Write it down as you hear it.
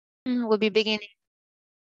We'll be beginning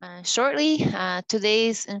shortly.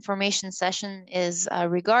 Today's information session is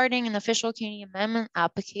regarding an official community amendment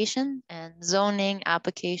application and zoning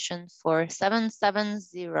application for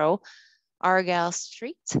 770 Argyle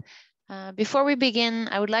Street. Before we begin,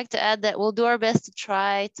 I would like to add that we'll do our best to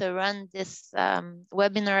try to run this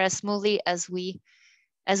webinar as smoothly as we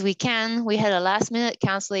can. We had a last-minute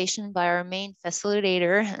cancellation by our main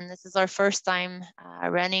facilitator, and this is our first time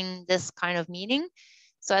running this kind of meeting.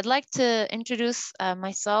 So I'd like to introduce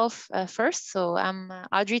myself first. So I'm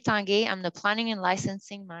Audrey Tanguay. I'm the Planning and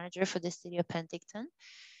Licensing Manager for the City of Penticton.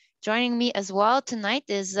 Joining me as well tonight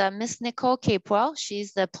is Miss Nicole Capewell.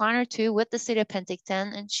 She's the Planner 2 with the City of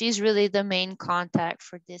Penticton, and she's really the main contact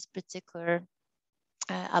for this particular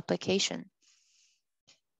application.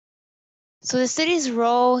 So the city's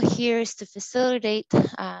role here is to facilitate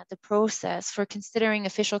the process for considering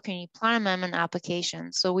official community plan amendment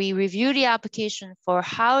applications. So we review the application for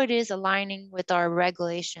how it is aligning with our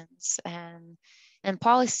regulations and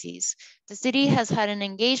policies. The city has had an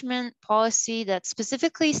engagement policy that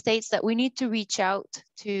specifically states that we need to reach out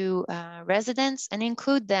to residents and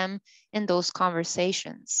include them in those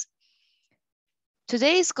conversations.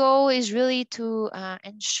 Today's goal is really to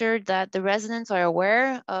ensure that the residents are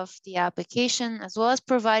aware of the application, as well as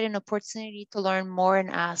provide an opportunity to learn more and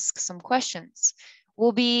ask some questions.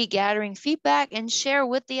 We'll be gathering feedback and share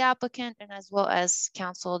with the applicant, and as well as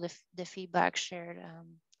council the feedback shared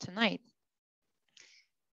tonight.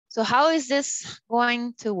 So how is this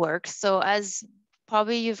going to work? So as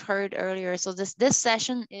probably you've heard earlier, so this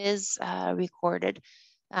session is recorded.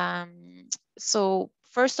 So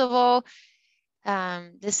first of all,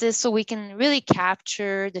 this is so we can really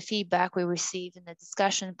capture the feedback we receive in the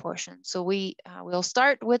discussion portion. So we'll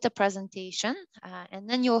start with the presentation, and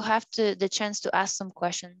then you'll have the chance to ask some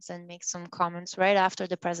questions and make some comments right after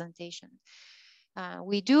the presentation.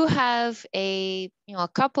 We do have a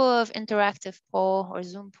couple of interactive poll or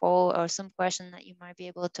Zoom poll or some question that you might be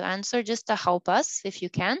able to answer just to help us if you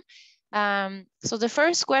can. So the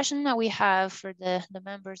first question that we have for the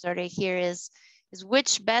members that are here is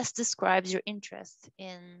which best describes your interest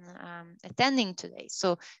in attending today.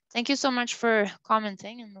 So thank you so much for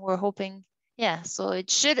commenting, and we're hoping, yeah, so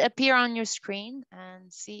it should appear on your screen,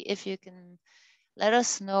 and see if you can let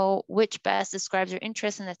us know which best describes your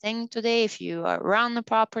interest in attending today. If you are around the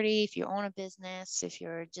property, if you own a business, if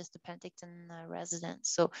you're just a Penticton resident.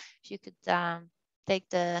 So if you could take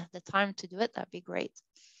the time to do it, that'd be great.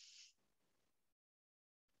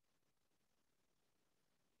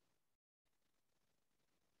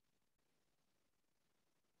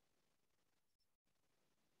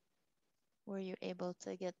 Were you able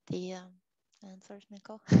to get the answers,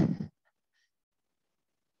 Nicole? Yes,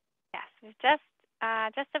 we've just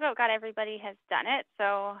about got everybody has done it.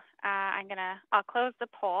 So I'll close the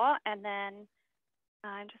poll, and then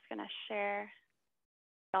I'm just gonna share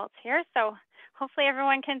results here. So hopefully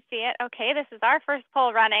everyone can see it. Okay, this is our first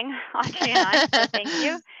poll running, Audrey and I, so thank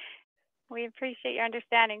you. We appreciate your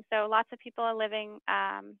understanding. So lots of people are living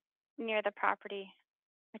near the property.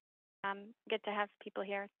 Good to have people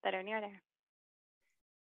here that are near there.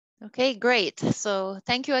 Okay, great. So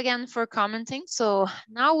thank you again for commenting. So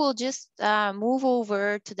now we'll just move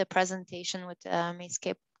over to the presentation with Ms.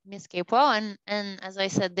 Capewell. And as I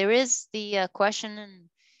said, there is the question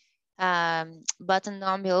and button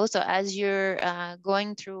down below. So as you're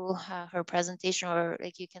going through her presentation, or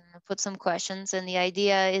like you can put some questions. And the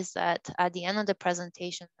idea is that at the end of the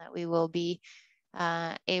presentation that we will be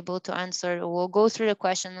able to answer. We'll go through the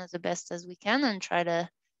question as the best as we can and try to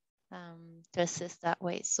assist that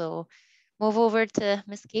way. So move over to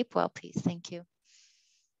Ms. Capewell, please. Thank you.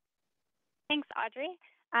 Thanks, Audrey.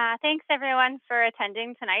 Thanks everyone for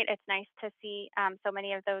attending tonight. It's nice to see so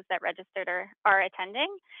many of those that registered are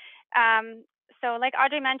attending. So like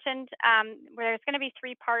Audrey mentioned, there's going to be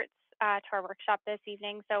 3 parts to our workshop this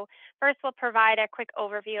evening. So first, we'll provide a quick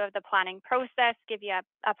overview of the planning process, give you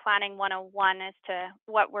a planning 101 as to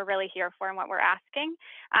what we're really here for and what we're asking,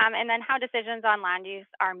 and then how decisions on land use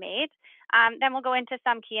are made. Then we'll go into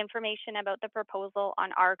some key information about the proposal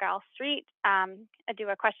on Argyle Street, do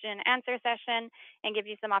a question and answer session, and give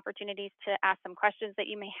you some opportunities to ask some questions that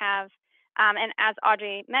you may have. And as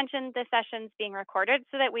Audrey mentioned, the session's being recorded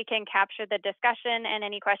so that we can capture the discussion and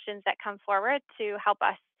any questions that come forward to help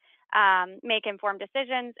us make informed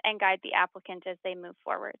decisions and guide the applicant as they move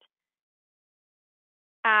forward.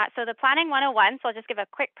 So the Planning 101, so I'll just give a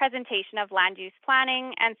quick presentation of land use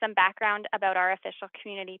planning and some background about our official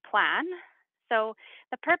community plan. So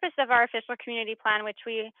the purpose of our official community plan, which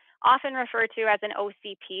we often refer to as an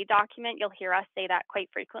OCP document, you'll hear us say that quite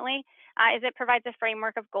frequently, is it provides a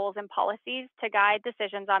framework of goals and policies to guide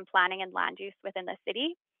decisions on planning and land use within the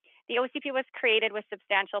city. The OCP was created with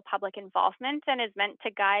substantial public involvement and is meant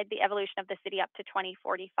to guide the evolution of the city up to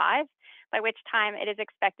 2045, by which time it is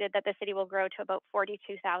expected that the city will grow to about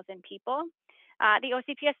 42,000 people. The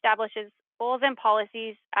OCP establishes goals and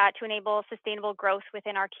policies to enable sustainable growth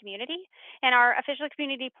within our community. And our official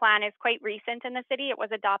community plan is quite recent in the city. It was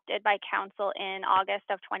adopted by council in August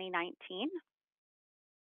of 2019.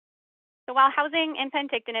 So while housing in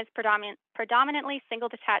Penticton is predominantly single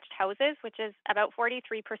detached houses, which is about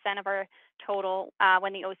 43% of our total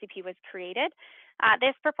when the OCP was created,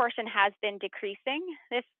 this proportion has been decreasing.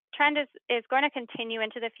 This trend is going to continue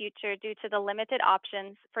into the future due to the limited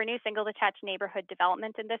options for new single detached neighborhood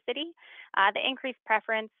development in the city, the increased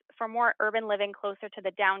preference for more urban living closer to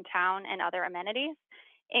the downtown and other amenities,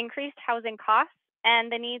 increased housing costs,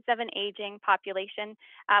 and the needs of an aging population,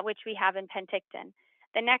 which we have in Penticton.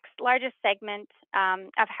 The next largest segment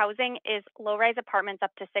of housing is low-rise apartments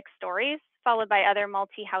up to 6 stories, followed by other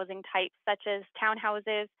multi-housing types such as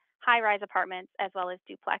townhouses, high-rise apartments, as well as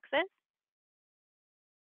duplexes.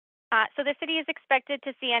 So the city is expected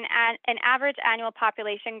to see an average annual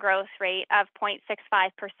population growth rate of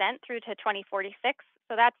 0.65% through to 2046.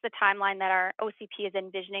 So that's the timeline that our OCP is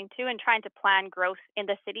envisioning to and trying to plan growth in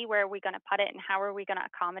the city. Where are we going to put it and how are we going to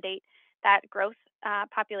accommodate that growth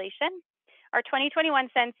population? Our 2021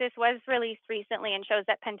 census was released recently and shows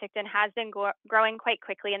that Penticton has been growing quite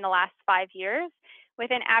quickly in the last 5 years,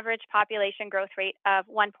 with an average population growth rate of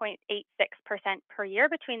 1.86% per year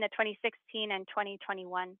between the 2016 and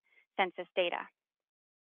 2021 census data.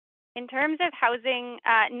 In terms of housing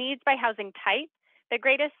needs by housing type, the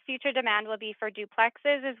greatest future demand will be for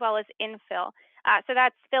duplexes as well as infill. So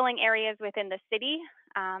that's filling areas within the city.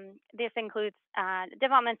 This includes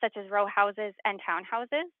developments such as row houses and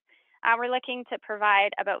townhouses. We're looking to provide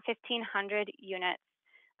about 1,500 units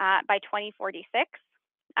by 2046.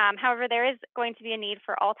 However, there is going to be a need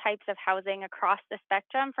for all types of housing across the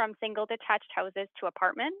spectrum, from single detached houses to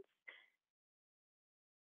apartments.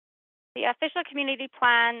 The official community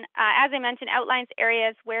plan, as I mentioned, outlines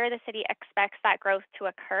areas where the city expects that growth to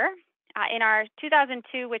occur. In our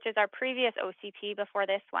 2002, which is our previous OCP before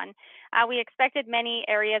this one, we expected many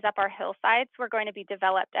areas up our hillsides were going to be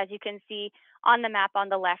developed, as you can see on the map on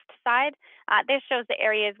the left side. This shows the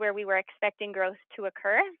areas where we were expecting growth to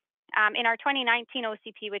occur. In our 2019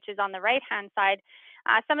 OCP, which is on the right-hand side,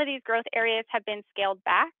 some of these growth areas have been scaled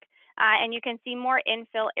back, and you can see more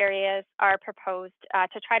infill areas are proposed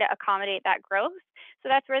to try to accommodate that growth. So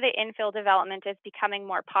that's where the infill development is becoming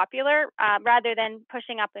more popular rather than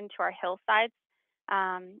pushing up into our hillsides,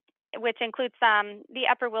 which includes the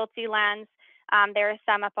Upper Wiltsey lands. There is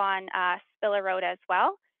some up on Spiller Road as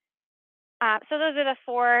well. So those are the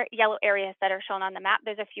 4 yellow areas that are shown on the map.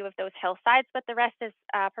 There's a few of those hillsides, but the rest is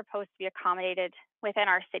proposed to be accommodated within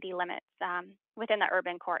our city limits, within the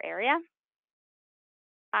urban core area.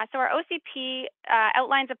 So our OCP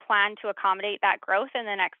outlines a plan to accommodate that growth in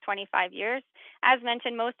the next 25 years. As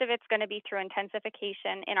mentioned, most of it's going to be through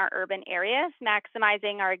intensification in our urban areas,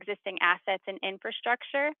 maximizing our existing assets and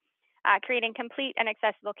infrastructure, creating complete and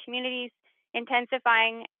accessible communities,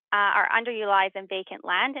 intensifying our underutilized and vacant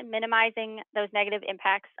land, and minimizing those negative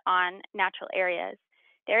impacts on natural areas.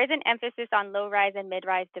 There is an emphasis on low-rise and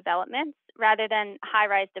mid-rise developments rather than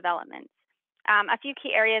high-rise developments. A few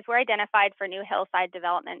key areas were identified for new hillside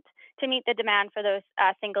development to meet the demand for those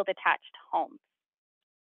single detached homes.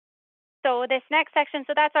 So this next section,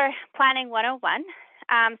 so that's our Planning 101.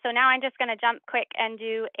 So now I'm just going to jump quick and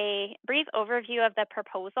do a brief overview of the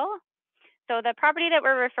proposal. So the property that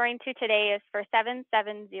we're referring to today is for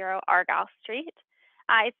 770 Argyle Street.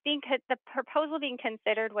 The proposal being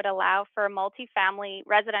considered would allow for multifamily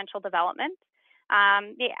residential development.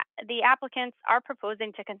 The applicants are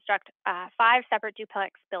proposing to construct 5 separate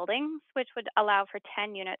duplex buildings, which would allow for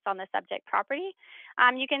 10 units on the subject property.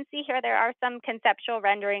 You can see here there are some conceptual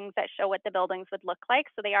renderings that show what the buildings would look like.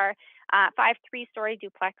 So they are 5 3-story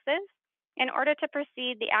duplexes. In order to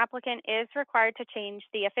proceed, the applicant is required to change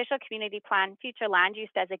the official community plan future land use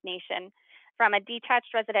designation from a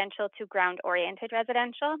detached residential to ground-oriented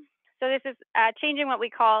residential. So this is changing what we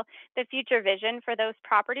call the future vision for those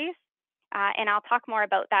properties. And I'll talk more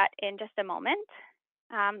about that in just a moment.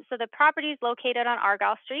 So the property is located on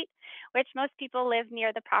Argyle Street, which most people live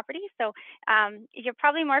near the property. So you're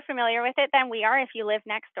probably more familiar with it than we are if you live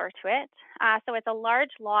next door to it. So it's a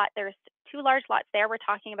large lot. There's 2 large lots there. We're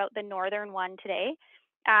talking about the northern one today.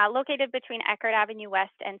 located between Eckert Avenue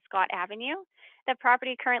West and Scott Avenue. The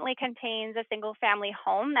property currently contains a single-family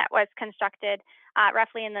home that was constructed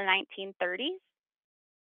roughly in the 1930s.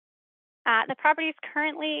 The property is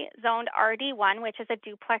currently zoned RD1, which is a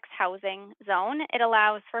duplex housing zone. It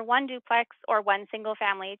allows for one duplex or one single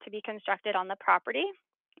family to be constructed on the property.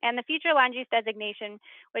 And the future land use designation,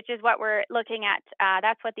 which is what we're looking at,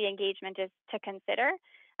 that's what the engagement is to consider,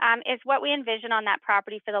 is what we envision on that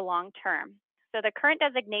property for the long term. So the current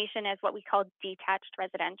designation is what we call detached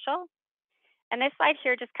residential. And this slide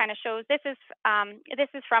here just kind of shows, this is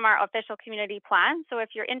from our official community plan. So if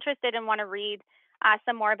you're interested and want to read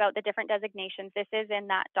some more about the different designations, this is in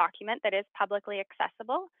that document that is publicly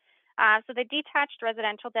accessible. So the detached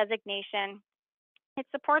residential designation, it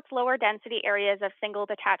supports lower density areas of single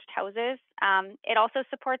detached houses. It also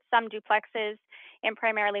supports some duplexes in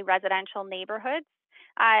primarily residential neighborhoods.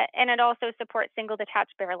 And it also supports single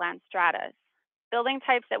detached bare land stratas. Building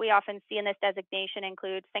types that we often see in this designation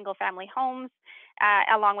include single family homes,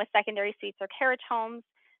 along with secondary suites or carriage homes,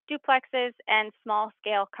 duplexes, and small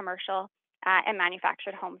scale commercial and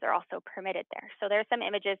manufactured homes are also permitted there. So there's some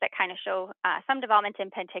images that kind of show some development in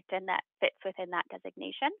Penticton that fits within that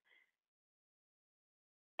designation.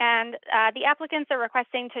 And the applicants are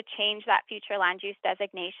requesting to change that future land use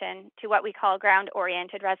designation to what we call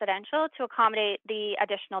ground-oriented residential to accommodate the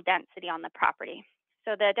additional density on the property.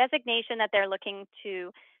 So the designation that they're looking to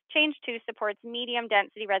change to supports medium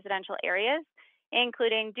density residential areas,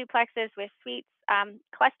 including duplexes with suites,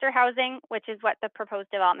 cluster housing, which is what the proposed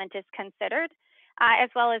development is considered, as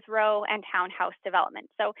well as row and townhouse development.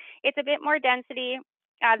 So it's a bit more density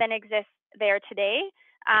than exists there today.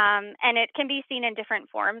 And it can be seen in different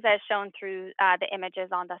forms as shown through the images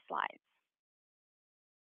on the slides.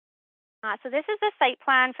 So this is the site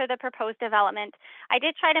plan for the proposed development. I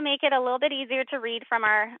did try to make it a little bit easier to read from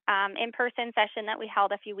our in-person session that we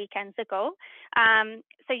held a few weekends ago.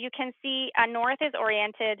 So you can see north is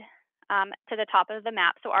oriented to the top of the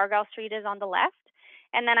map. So Argyle Street is on the left.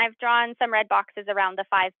 And then I've drawn some red boxes around the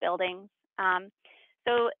 5 buildings.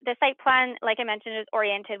 So the site plan, like I mentioned, is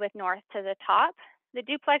oriented with north to the top. The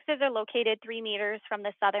duplexes are located 3 meters from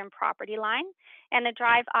the southern property line, and the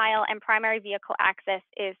drive aisle and primary vehicle access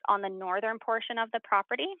is on the northern portion of the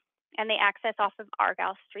property, and they access off of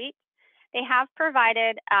Argyle Street. They have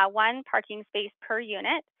provided 1 parking space per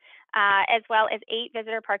unit, as well as 8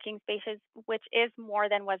 visitor parking spaces, which is more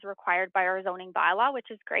than was required by our zoning bylaw, which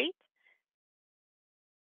is great.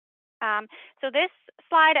 So this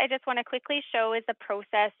slide I just want to quickly show is the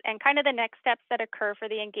process and kind of the next steps that occur for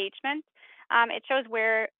the engagement. It shows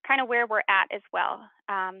where we're at as well.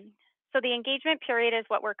 So the engagement period is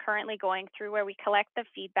what we're currently going through, where we collect the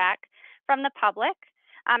feedback from the public.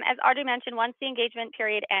 As Audrey mentioned, once the engagement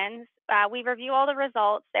period ends, we review all the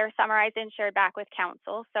results. They're summarized and shared back with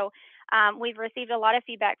council. So we've received a lot of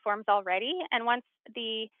feedback forms already. And once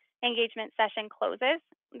the engagement session closes,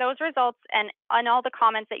 those results and all the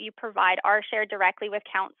comments that you provide are shared directly with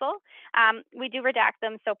council. We do redact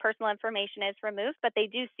them, so personal information is removed, but they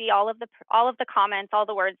do see all of the comments, all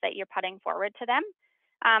the words that you're putting forward to them.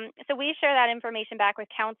 So we share that information back with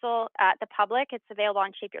council, the public. It's available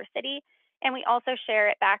on Shape Your City, and we also share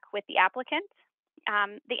it back with the applicant.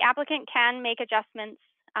 The applicant can make adjustments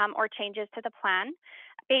or changes to the plan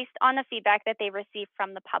based on the feedback that they receive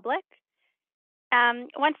from the public.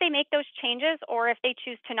 Once they make those changes, or if they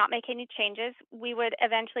choose to not make any changes, we would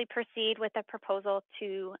eventually proceed with the proposal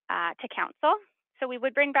to council. So we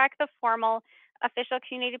would bring back the formal official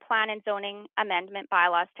community plan and zoning amendment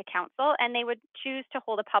bylaws to council, and they would choose to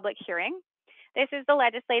hold a public hearing. This is the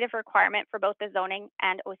legislative requirement for both the zoning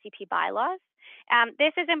and OCP bylaws.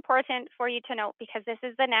 This is important for you to note because this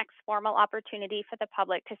is the next formal opportunity for the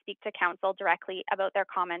public to speak to council directly about their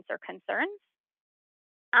comments or concerns.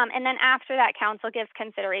 And then after that, council gives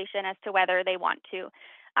consideration as to whether they want to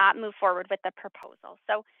move forward with the proposal.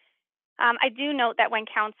 So I do note that when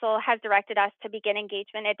council has directed us to begin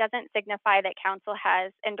engagement, it doesn't signify that council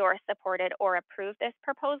has endorsed, supported, or approved this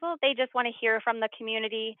proposal. They just want to hear from the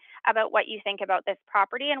community about what you think about this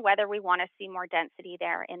property and whether we want to see more density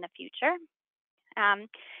there in the future.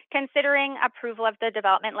 Considering approval of the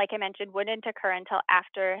development, like I mentioned, wouldn't occur until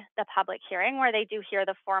after the public hearing, where they do hear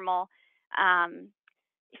the formal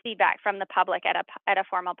feedback from the public at a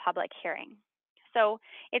formal public hearing. So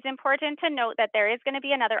it's important to note that there is going to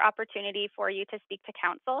be another opportunity for you to speak to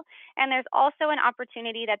council, and there's also an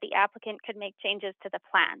opportunity that the applicant could make changes to the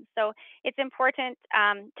plan. So it's important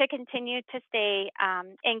to continue to stay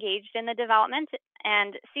engaged in the development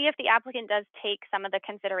and see if the applicant does take some of the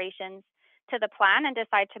considerations to the plan and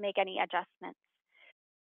decide to make any adjustments.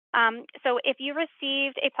 So if you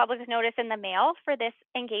received a public notice in the mail for this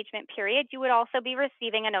engagement period, you would also be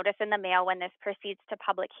receiving a notice in the mail when this proceeds to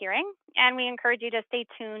public hearing. And we encourage you to stay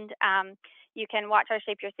tuned. You can watch our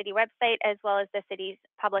Shape Your City website as well as the city's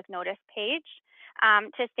public notice page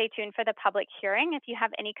to stay tuned for the public hearing. If you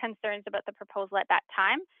have any concerns about the proposal at that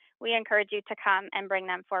time, we encourage you to come and bring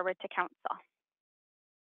them forward to council.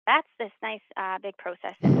 That's this nice big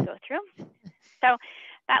process that we go through. So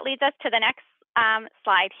that leads us to the next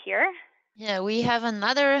slide here. Yeah, we have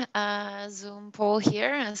another Zoom poll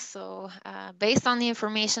here. So based on the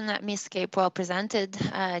information that Ms. Capewell presented,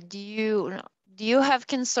 do you have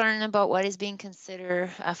concern about what is being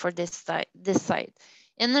considered for this site?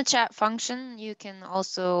 In the chat function, you can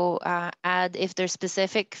also add if there's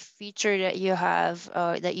specific feature that you have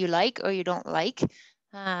that you like or you don't like.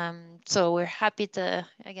 So we're happy to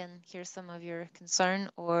again hear some of your concern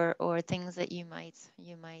or things that you might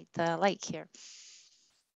like here.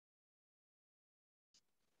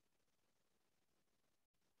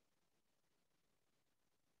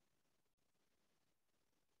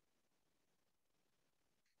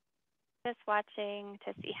 Just watching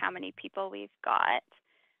to see how many people we've got.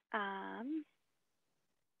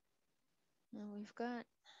 We've got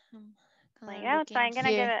so I'm going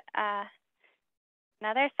to give it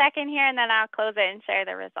another second here, and then I'll close it and share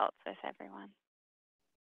the results with everyone.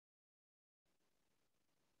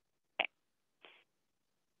 Okay.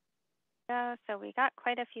 So we got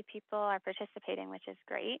quite a few people are participating, which is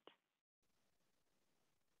great.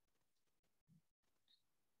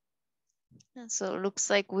 And so it looks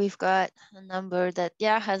like we've got a number that,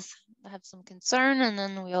 yeah, have some concern. And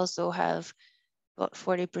then we also have about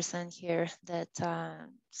 40% here that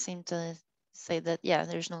seem to say that, yeah,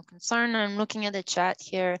 there's no concern. I'm looking at the chat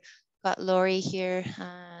here, got Lori here,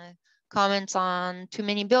 comments on too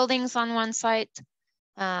many buildings on one site,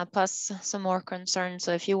 plus some more concerns.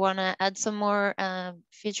 So if you want to add some more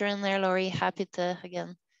feature in there, Lori, happy to,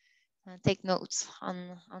 again, take notes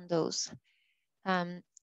on those.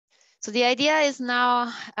 So the idea is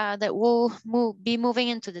now that we'll be moving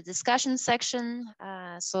into the discussion section.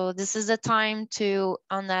 So this is the time to,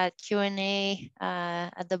 on that Q&A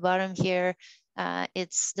at the bottom here,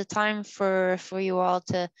 it's the time for you all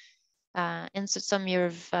to answer some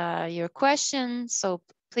of your questions. So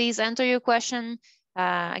please enter your question.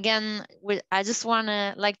 Again, I just want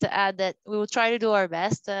to like to add that we will try to do our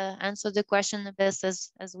best to answer the question the best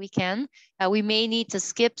as we can. We may need to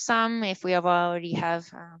skip some if we have already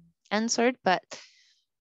answered, but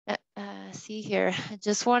see here, I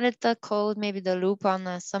just wanted to close maybe the loop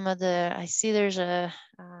on some of the, I see there's a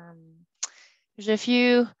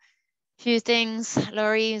few things.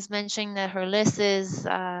 Laurie is mentioning that her list is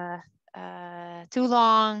too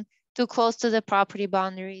long, too close to the property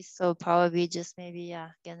boundaries. So probably just maybe,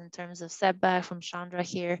 again, in terms of setback from Chandra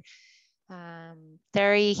here.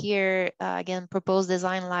 Terry here, again, proposed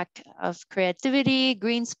design lack of creativity,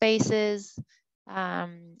 green spaces,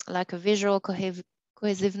 lack of visual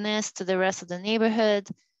cohesiveness to the rest of the neighborhood.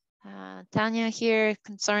 Tanya here,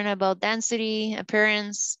 concern about density,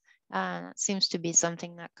 appearance. Seems to be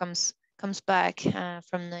something that comes back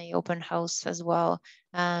from the open house as well.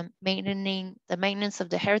 Maintaining the maintenance of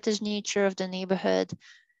the heritage nature of the neighborhood.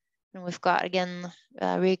 And we've got, again,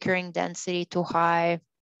 recurring density too high,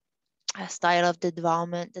 a style of the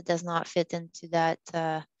development that does not fit into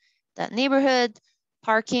that neighborhood.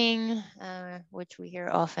 Parking, which we hear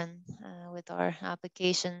often with our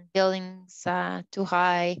application. Buildings too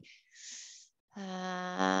high.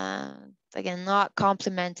 Again, not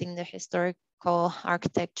complementing the historical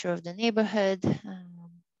architecture of the neighborhood.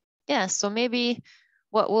 Yeah, so maybe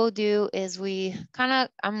what we'll do is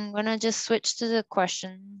I'm gonna just switch to the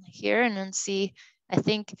question here and then see. I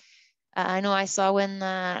think I know I saw when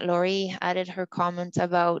Lori added her comment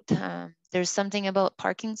about there's something about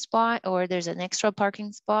parking spot, or there's an extra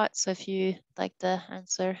parking spot. So if you'd like to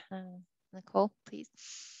answer, Nicole, please.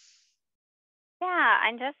 Yeah,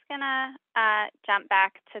 I'm just gonna jump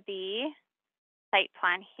back to the site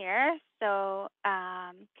plan here. So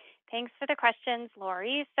thanks for the questions,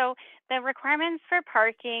 Lori. So the requirements for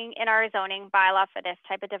parking in our zoning bylaw for this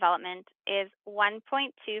type of development is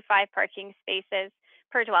 1.25 parking spaces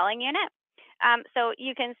per dwelling unit. So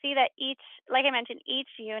you can see that like I mentioned, each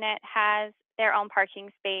unit has their own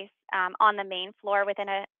parking space on the main floor within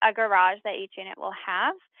a garage that each unit will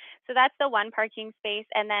have. So that's the one parking space.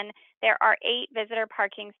 And then there are 8 visitor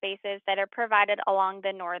parking spaces that are provided along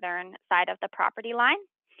the northern side of the property line.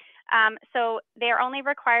 So they're only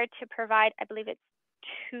required to provide, I believe it's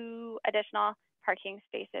 2 additional parking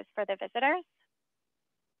spaces for the visitors.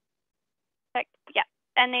 Yeah,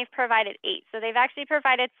 and they've provided 8. So they've actually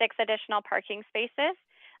provided 6 additional parking spaces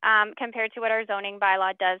compared to what our zoning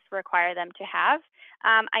bylaw does require them to have.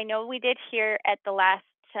 I know we did hear at the last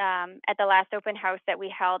open house that we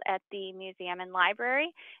held at the museum and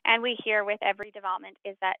library, and we hear with every development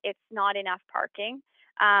is that it's not enough parking.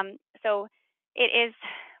 So it is,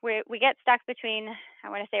 we get stuck between, I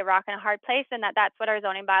want to say, a rock and a hard place, and that's what our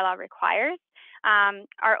zoning bylaw requires.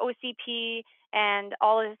 Our OCP and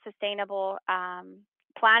all of the sustainable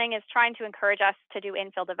planning is trying to encourage us to do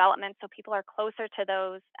infill development, so people are closer to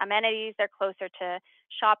those amenities, they're closer to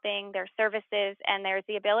shopping, their services, and there's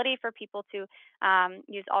the ability for people to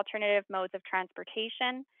use alternative modes of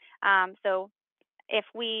transportation. So if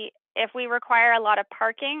we require a lot of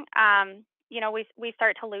parking, you know, we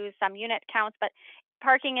start to lose some unit counts, but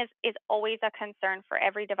parking is always a concern for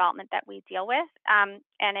every development that we deal with, and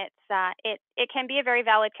it can be a very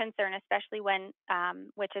valid concern, especially when,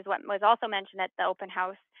 which is what was also mentioned at the open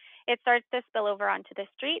house, it starts to spill over onto the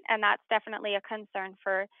street, and that's definitely a concern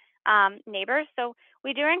for neighbors. So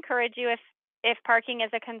we do encourage you, if parking is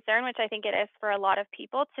a concern, which I think it is for a lot of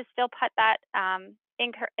people, to still put that,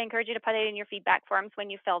 encourage you to put it in your feedback forms when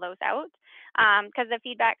you fill those out, because the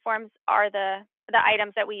feedback forms are the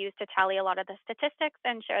items that we use to tally a lot of the statistics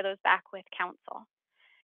and share those back with council.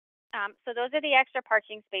 So those are the extra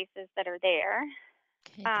parking spaces that are there.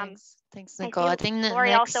 Okay, thanks, Nicole. I think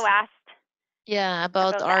Lori also asked. Yeah,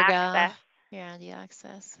 about Argyle. Access. Yeah, the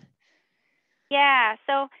access. Yeah,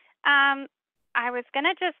 so I was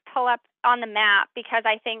gonna just pull up on the map because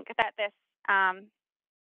I think that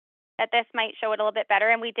this might show it a little bit better.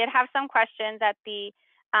 And we did have some questions at the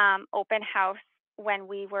open house when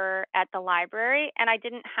we were at the library, and I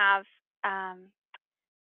didn't have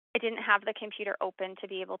the computer open to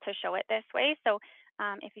be able to show it this way. So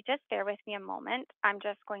if you just bear with me a moment, I'm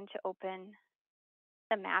just going to open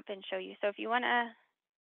the map and show you. So if you want to,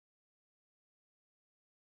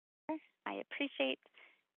 I appreciate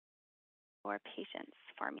your patience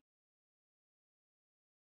for me.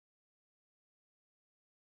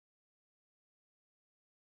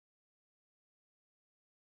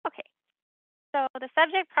 Okay, so the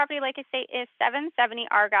subject property, like I say, is 770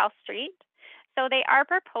 Argyle Street. So they are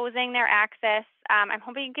proposing their access, I'm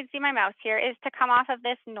hoping you can see my mouse here, is to come off of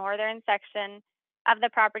this northern section of the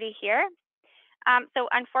property here. So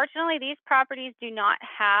unfortunately, these properties do not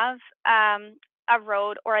have a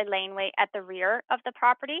road or a laneway at the rear of the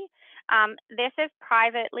property. This is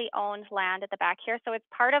privately owned land at the back here, so it's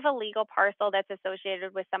part of a legal parcel that's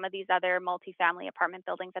associated with some of these other multifamily apartment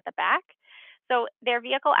buildings at the back. So their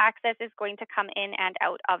vehicle access is going to come in and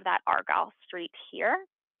out of that Argyle Street here.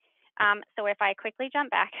 So if I quickly jump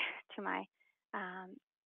back to my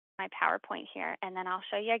my PowerPoint here, and then I'll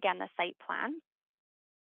show you again the site plan.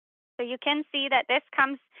 So you can see that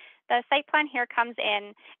the site plan here comes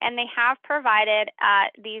in, and they have provided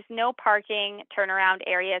these no parking turnaround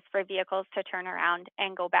areas for vehicles to turn around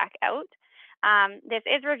and go back out. This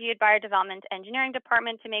is reviewed by our development engineering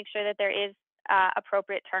department to make sure that there is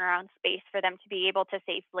appropriate turnaround space for them to be able to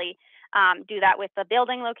safely do that with the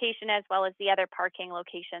building location as well as the other parking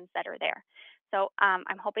locations that are there. So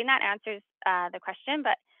I'm hoping that answers the question,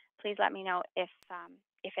 but please let me know if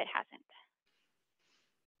it hasn't.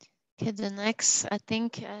 Okay, the next, I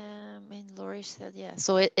think, Lori said, yeah,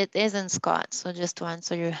 so it is in Scott. So just to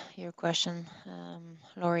answer your question,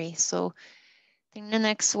 Lori. So I think the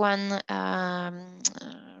next one,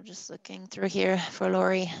 just looking through here for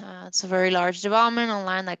Lori, it's a very large development on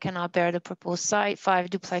land that cannot bear the proposed site, 5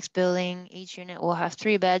 duplex building. Each unit will have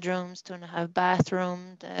 3 bedrooms, 2.5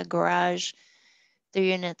 bathrooms, the garage. The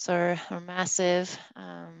units are massive.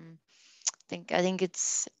 I think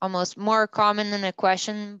it's almost more common than a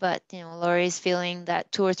question, but Lori's feeling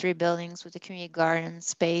that 2 or 3 buildings with a community garden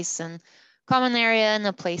space and common area and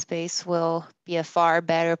a play space will be a far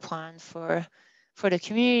better plan for the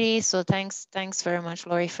community. So thanks very much,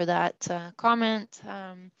 Lori, for that comment.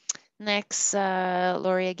 Next,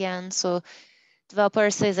 Lori again. So developer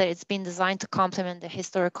says that it's been designed to complement the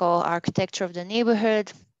historical architecture of the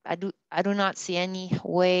neighborhood. I do not see any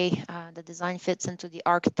way the design fits into the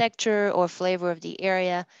architecture or flavor of the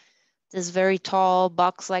area. This very tall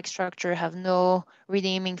box-like structure have no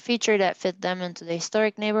redeeming feature that fit them into the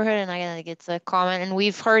historic neighborhood. And I think it's a comment, and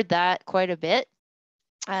we've heard that quite a bit.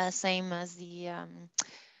 Same as the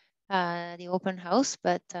open house.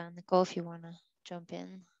 But Nicole, if you want to jump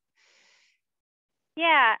in.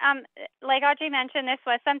 Yeah, like Audrey mentioned, this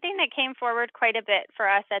was something that came forward quite a bit for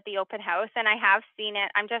us at the open house, and I have seen it.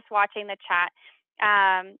 I'm just watching the chat,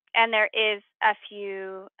 and there is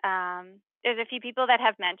there's a few people that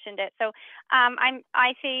have mentioned it. So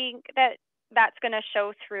I think that's going to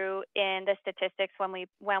show through in the statistics when we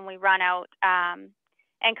run out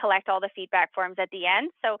and collect all the feedback forms at the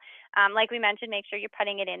end. So like we mentioned, make sure you're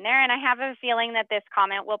putting it in there. And I have a feeling that this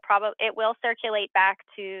comment will circulate back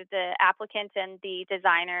to the applicant and the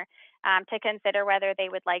designer to consider whether they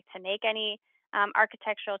would like to make any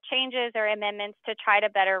architectural changes or amendments to try to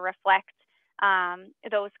better reflect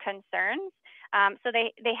those concerns. So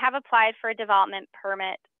they have applied for a development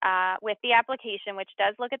permit with the application, which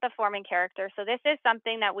does look at the form and character. So this is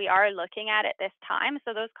something that we are looking at this time.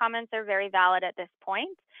 So those comments are very valid at this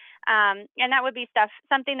point. And that would be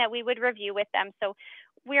something that we would review with them. So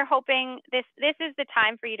we're hoping this is the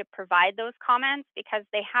time for you to provide those comments, because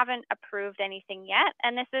they haven't approved anything yet.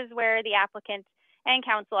 And this is where the applicant and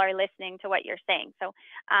council are listening to what you're saying. So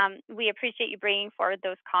we appreciate you bringing forward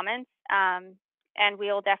those comments. And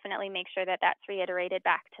we'll definitely make sure that that's reiterated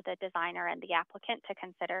back to the designer and the applicant to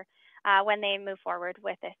consider when they move forward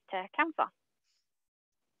with this to council.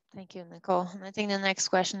 Thank you, Nicole. And I think the next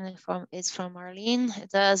question is from Arlene. It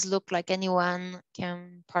does look like anyone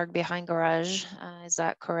can park behind garage. Is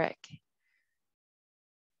that correct?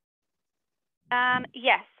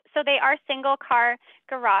 Yes. So they are single car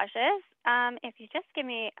garages. If you just give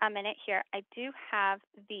me a minute here, I do have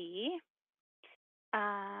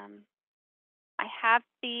I have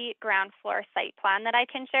the ground floor site plan that I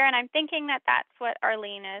can share, and I'm thinking that that's what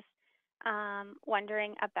Arlene is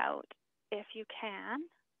wondering about. If you can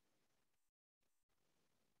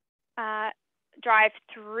drive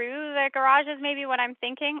through the garage is maybe what I'm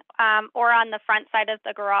thinking, or on the front side of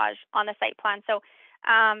the garage on the site plan. So,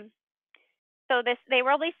 they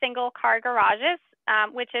will be single car garages,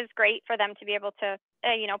 which is great for them to be able to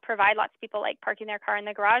provide lots of people like parking their car in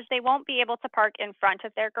the garage. They won't be able to park in front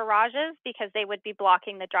of their garages because they would be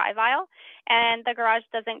blocking the drive aisle, and the garage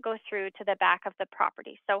doesn't go through to the back of the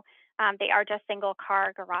property. So they are just single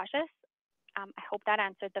car garages. I hope that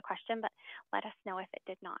answered the question, but let us know if it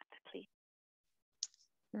did not, please.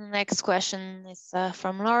 The next question is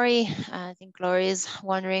from Laurie. I think Laurie is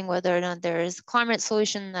wondering whether or not there is a climate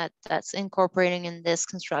solution that's incorporating in this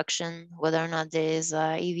construction, whether or not there is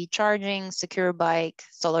EV charging, secure bike,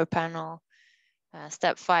 solar panel,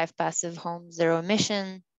 step 5 passive home, zero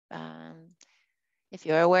emission. If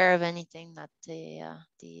you're aware of anything that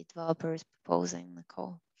the developer is proposing,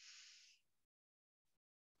 Nicole.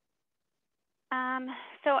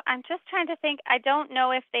 So I'm just trying to think. I don't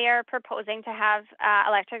know if they are proposing to have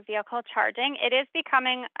electric vehicle charging. It is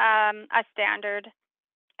becoming a standard,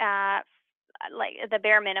 like the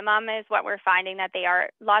bare minimum is what we're finding that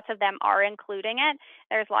lots of them are including it.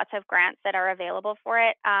 There's lots of grants that are available for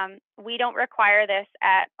it. We don't require this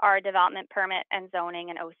at our development permit and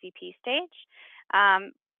zoning and OCP stage.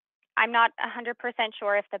 I'm not 100%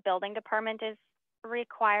 sure if the building department is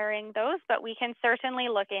requiring those, but we can certainly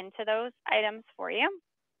look into those items for you.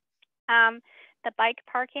 The bike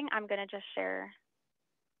parking, I'm going to just share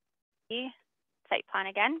the site plan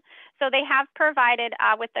again. So they have provided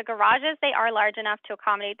with the garages, they are large enough to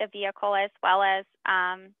accommodate the vehicle, as well as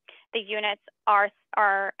the units are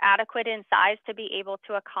adequate in size to be able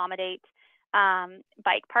to accommodate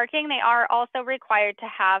bike parking. They are also required to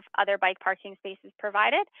have other bike parking spaces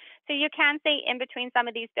provided. So you can say in between some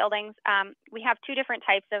of these buildings, we have 2 different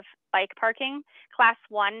types of bike parking. Class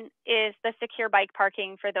 1 is the secure bike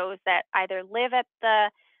parking for those that either live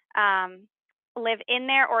in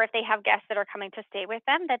there, or if they have guests that are coming to stay with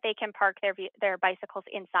them, that they can park their bicycles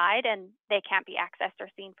inside and they can't be accessed or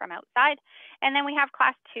seen from outside. And then we have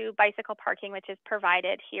class 2 bicycle parking, which is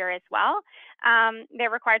provided here as well. They're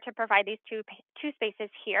required to provide these two spaces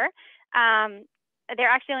here. They're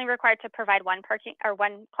actually only required to provide one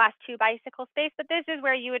class 2 bicycle space, but this is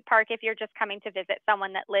where you would park if you're just coming to visit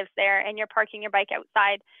someone that lives there and you're parking your bike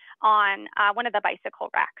outside on one of the bicycle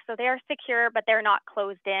racks. So they are secure, but they're not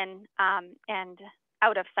closed in and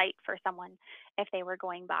out of sight for someone if they were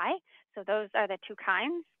going by. So those are the 2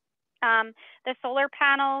 kinds. The solar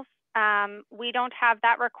panels, we don't have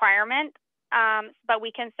that requirement, but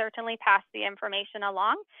we can certainly pass the information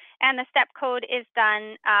along. And the step code is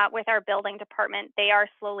done with our building department. They are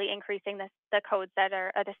slowly increasing the codes that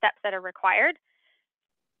are the steps that are required.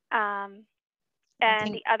 And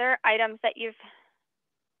the other items that you've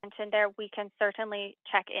mentioned there, we can certainly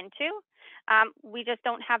check into. We just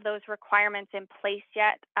don't have those requirements in place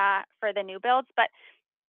yet for the new builds, but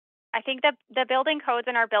I think that the building codes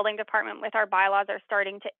in our building department with our bylaws are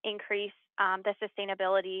starting to increase the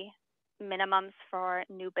sustainability minimums for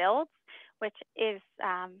new builds, which is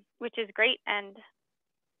great, and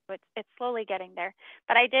it's slowly getting there.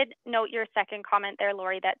 But I did note your second comment there,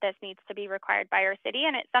 Lori, that this needs to be required by our city,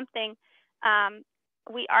 and it's something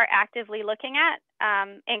we are actively looking at.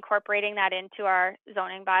 Incorporating that into our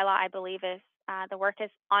zoning bylaw, I believe, is the work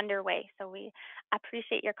is underway. So we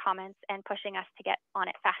appreciate your comments and pushing us to get on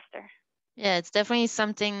it faster. Yeah, it's definitely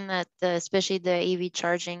something that, especially the EV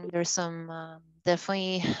charging, there's some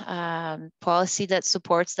definitely policy that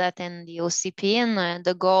supports that in the OCP. And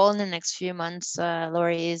the goal in the next few months,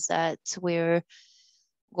 Lori, is that we're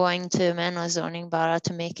going to amend our zoning bylaw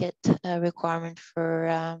to make it a requirement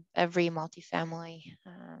for every multifamily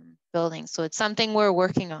building. So it's something we're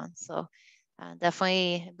working on. So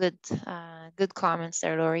definitely good comments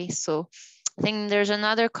there, Lori. So I think there's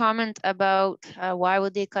another comment about why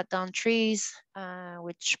would they cut down trees,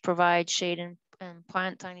 which provide shade and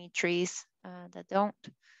plant tiny trees that don't,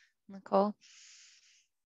 Nicole?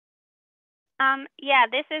 Yeah,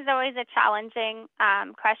 this is always a challenging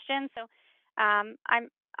question. So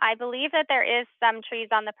I believe that there is some trees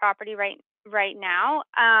on the property right now.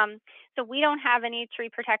 So we don't have any tree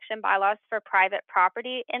protection bylaws for private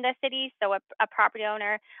property in the city. So a property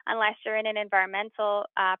owner, unless you're in an environmental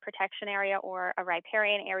protection area or a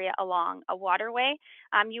riparian area along a waterway,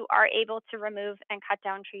 you are able to remove and cut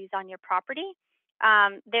down trees on your property.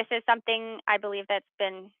 This is something I believe it's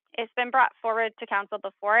been brought forward to council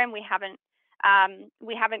before, and we haven't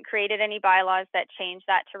created any bylaws that change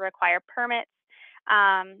that to require permits.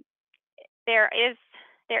 There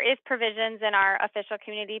is provisions in our official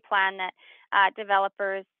community plan that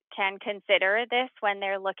developers can consider this when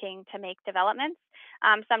they're looking to make developments.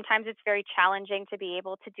 Sometimes it's very challenging to be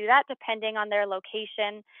able to do that depending on their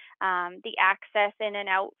location. The access in and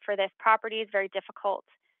out for this property is very difficult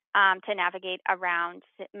to navigate around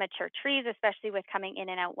mature trees, especially with coming in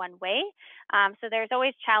and out one way. So there's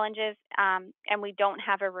always challenges, and we don't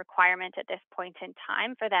have a requirement at this point in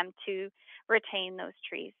time for them to retain those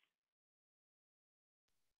trees.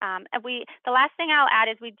 The last thing I'll add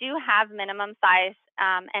is we do have minimum size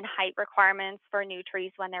and height requirements for new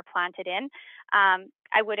trees when they're planted in.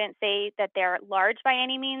 I wouldn't say that they're large by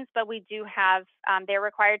any means, but we do have, they're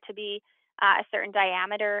required to be a certain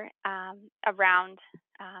diameter around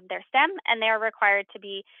their stem, and they're required to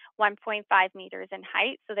be 1.5 meters in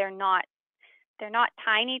height. So they're not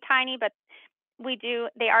tiny, but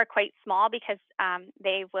they are quite small because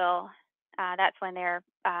they will, that's when they're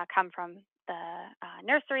come from the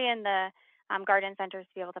nursery and the garden centers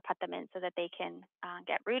to be able to put them in so that they can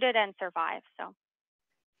get rooted and survive. So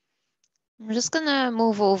I'm just gonna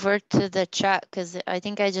move over to the chat because I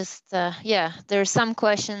think yeah, there's some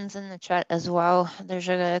questions in the chat as well. There's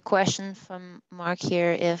a question from Mark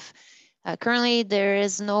here. If currently there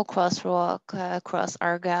is no crosswalk across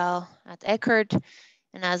Argyle at Eckerd,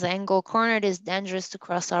 and as Angle Corner, it is dangerous to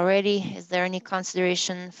cross already. Is there any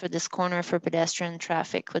consideration for this corner for pedestrian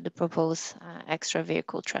traffic with the proposed extra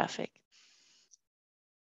vehicle traffic?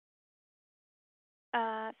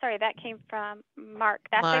 sorry, that came from Mark.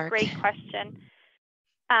 That's a great question.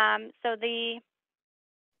 So the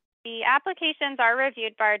applications are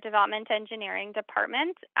reviewed by our development engineering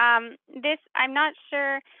department. I'm not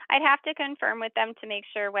sure, I'd have to confirm with them to make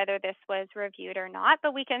sure whether this was reviewed or not,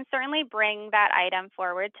 but we can certainly bring that item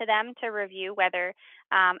forward to them to review whether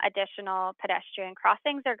additional pedestrian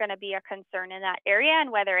crossings are going to be a concern in that area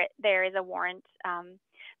and whether there is a warrant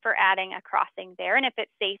for adding a crossing there and if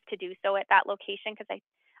it's safe to do so at that location, because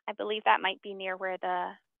I believe that might be near where the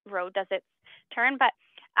road does its turn. But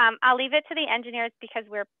I'll leave it to the engineers because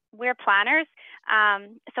we're planners,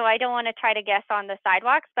 so I don't want to try to guess on the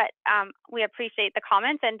sidewalks, but we appreciate the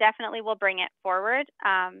comments and definitely will bring it forward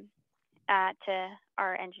to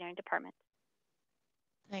our engineering department.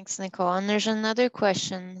 Thanks, Nicole. And there's another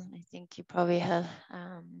question I think you probably have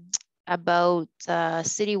about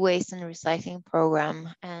city waste and recycling program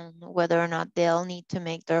and whether or not they'll need to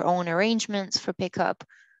make their own arrangements for pickup,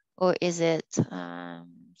 or is it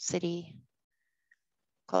city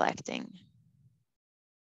collecting?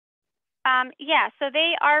 Yeah, so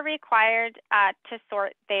they are required to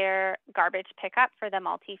sort their garbage pickup for the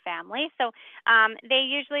multifamily. So they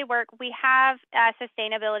usually work, we have a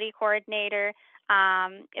sustainability coordinator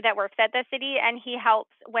that works at the city, and he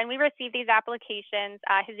helps when we receive these applications.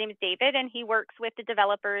 His name is David, and he works with the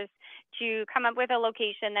developers to come up with a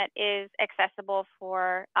location that is accessible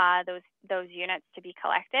for those units to be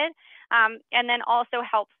collected, and then also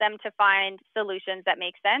helps them to find solutions that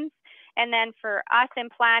make sense. And then for us in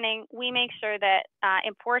planning, we make sure that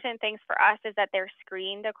important things for us is that they're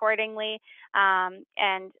screened accordingly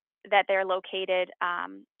and that they're located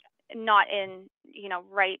not in,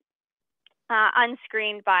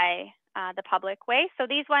 unscreened by the public way. So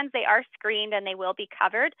these ones, they are screened and they will be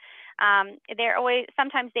covered.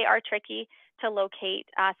 Sometimes they are tricky to locate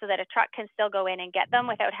so that a truck can still go in and get them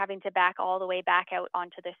without having to back all the way back out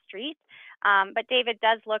onto the street. But David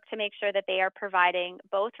does look to make sure that they are providing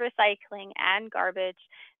both recycling and garbage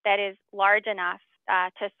that is large enough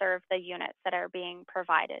to serve the units that are being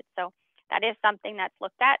provided. So that is something that's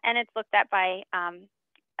looked at, and it's looked at by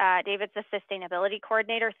David's the sustainability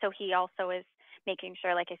coordinator. So he also is making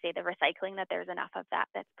sure, like I say, the recycling, that there's enough of that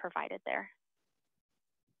that's provided there.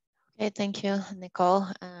 Okay, thank you, Nicole.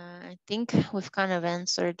 I think we've kind of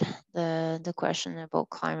answered the question about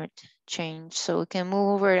climate change. So we can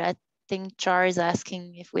move over. I think Char is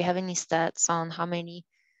asking if we have any stats on how many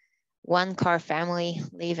one-car family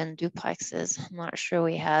live in duplexes. I'm not sure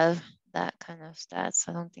we have that kind of stats.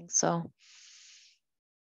 I don't think so.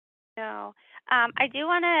 No. I do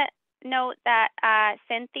want to note that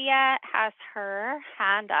Cynthia has her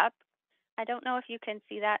hand up. I don't know if you can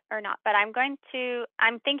see that or not, but I'm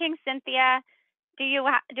thinking, Cynthia,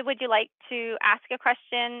 would you like to ask a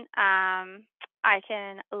question? I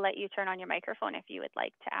can let you turn on your microphone if you would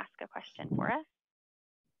like to ask a question for us.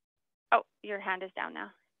 Oh, your hand is down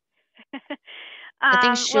now. I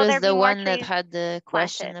think she was the one that had the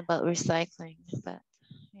question planted about recycling, but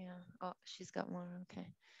yeah. Oh, she's got more. Okay.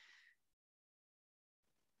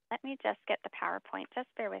 Let me just get the PowerPoint. Just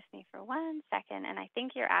bear with me for 1 second. And I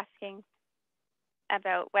think you're asking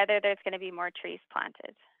about whether there's going to be more trees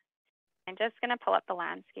planted. I'm just going to pull up the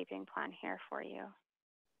landscaping plan here for you.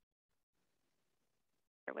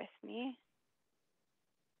 Bear with me.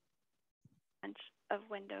 Bunch of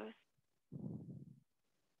windows.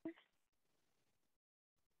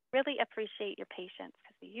 Really appreciate your patience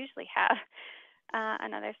because we usually have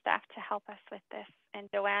another staff to help us with this. And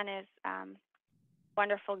Joanne is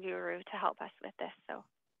wonderful guru to help us with this. So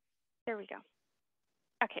here we go.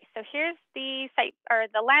 Okay, so here's the site or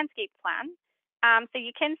the landscape plan. So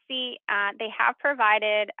you can see they have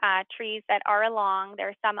provided trees that are along, there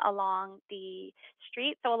are some along the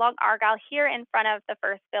street. So along Argyle here in front of the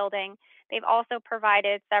first building, they've also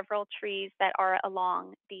provided several trees that are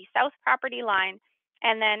along the south property line,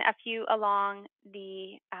 and then a few along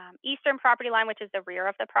the eastern property line, which is the rear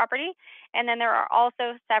of the property. And then there are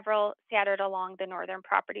also several scattered along the northern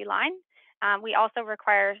property line. We also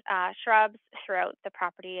require shrubs throughout the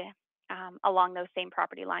property along those same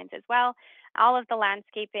property lines as well. All of the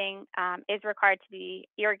landscaping is required to be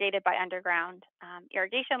irrigated by underground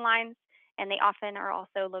irrigation lines, and they often are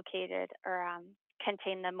also located or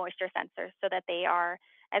contain the moisture sensors so that they are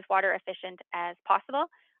as water efficient as possible.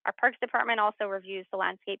 Our Parks Department also reviews the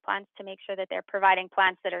landscape plans to make sure that they're providing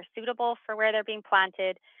plants that are suitable for where they're being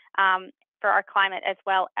planted for our climate, as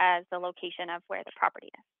well as the location of where the property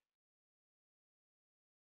is.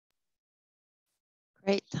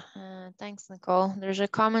 Great, thanks, Nicole. There's a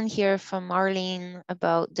comment here from Marlene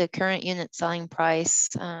about the current unit selling price,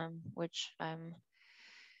 which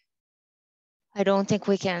I don't think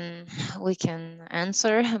we can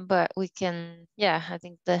answer, but we can, yeah, I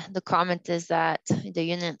think the comment is that the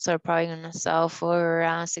units are probably going to sell for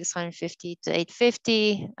around 650 to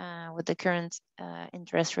 850 with the current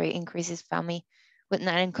interest rate increases. Family with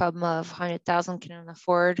net income of 100,000 can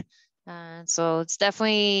afford. So it's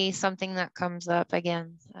definitely something that comes up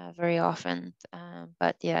again very often.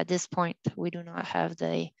 But yeah, at this point, we do not have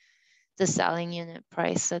the selling unit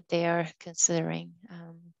price that they are considering.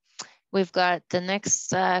 We've got the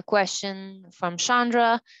next question from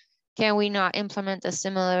Chandra. Can we not implement a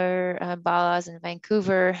similar bylaws in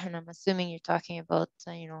Vancouver? And I'm assuming you're talking about,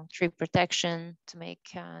 tree protection to make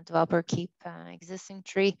developer keep existing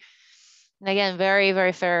tree. And again, very,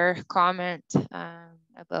 very fair comment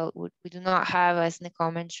about we do not have, as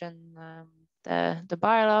Nicole mentioned, the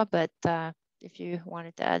bylaw, but if you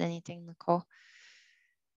wanted to add anything, Nicole.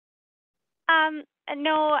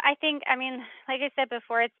 No, I mean, like I said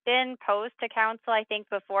before, it's been posed to council, I think,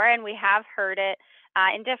 before, and we have heard it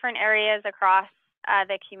in different areas across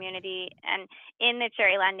the community and in the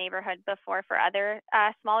Cherryland neighborhood before for other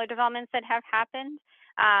smaller developments that have happened.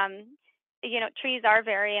 Trees are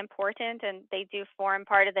very important and they do form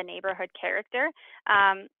part of the neighborhood character.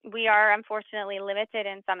 We are unfortunately limited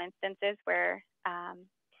in some instances where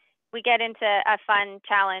we get into a fun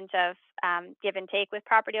challenge of give and take with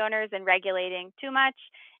property owners and regulating too much.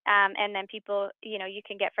 And then people, you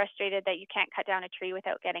can get frustrated that you can't cut down a tree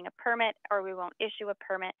without getting a permit, or we won't issue a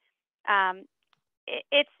permit.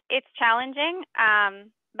 It's challenging,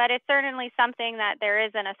 but it's certainly something that there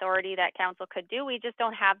is an authority that council could do. We just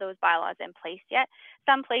don't have those bylaws in place yet.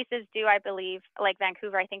 Some places do, I believe, like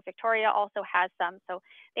Vancouver. I think Victoria also has some. So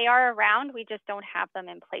they are around. We just don't have them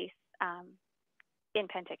in place in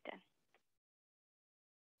Penticton.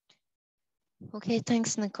 Okay,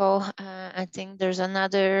 thanks, Nicole. I think there's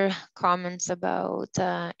another comments about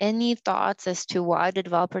any thoughts as to why the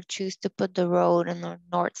developer choose to put the road on the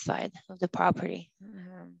north side of the property.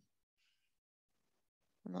 I'm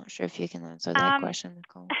not sure if you can answer that question,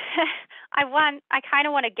 Nicole. I kind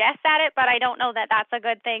of want to guess at it, but I don't know that that's a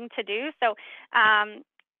good thing to do. So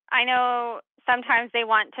I know sometimes they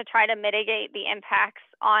want to try to mitigate the impacts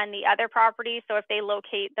on the other properties. So if they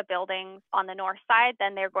locate the buildings on the north side,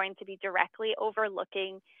 then they're going to be directly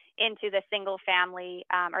overlooking into the single family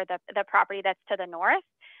or the property that's to the north.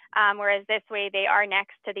 Whereas this way they are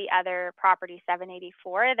next to the other property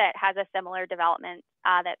 784 that has a similar development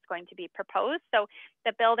that's going to be proposed. So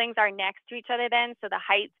the buildings are next to each other then, so the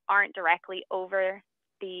heights aren't directly over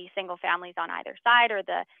the single families on either side or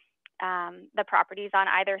the properties on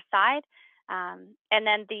either side. And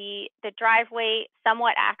then the driveway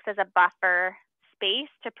somewhat acts as a buffer space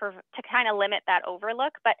to kind of limit that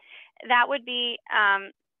overlook, but that would be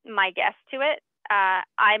my guess to it.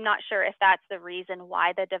 I'm not sure if that's the reason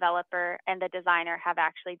why the developer and the designer have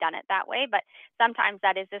actually done it that way, but sometimes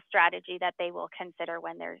that is a strategy that they will consider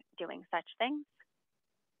when they're doing such things.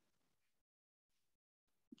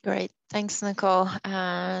 Great, thanks, Nicole.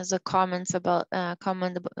 The comments about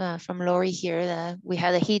comment from Lori here that we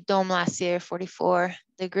had a heat dome last year, 44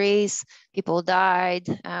 degrees. People died.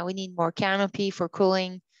 We need more canopy for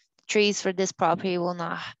cooling. Trees for this property will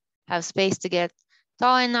not have space to get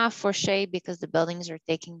tall enough for shade because the buildings are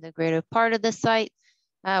taking the greater part of the site.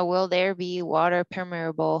 Will there be water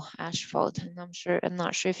permeable asphalt? And I'm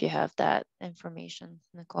not sure if you have that information,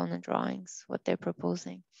 Nicole, in the drawings, what they're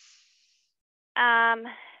proposing.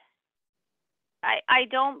 I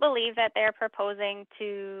don't believe that they're proposing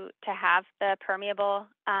to have the permeable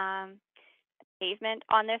pavement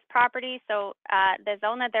on this property. So the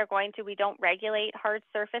zone that they're going to, we don't regulate hard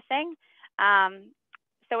surfacing.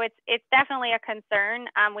 So it's definitely a concern.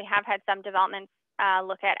 We have had some developments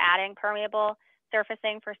look at adding permeable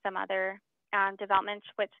surfacing for some other developments,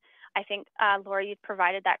 which I think Laura, you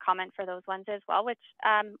provided that comment for those ones as well, which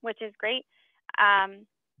is great.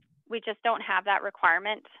 We just don't have that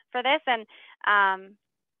requirement for this, and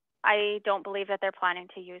I don't believe that they're planning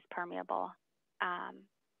to use permeable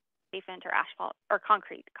pavement or asphalt or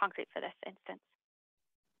concrete for this instance.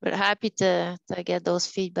 But happy to get those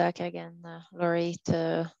feedback again, Lori,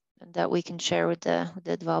 that we can share with the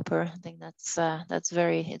developer. I think that's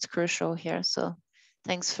it's crucial here. So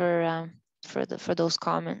thanks for those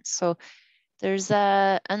comments. So there's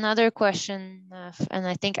another question, and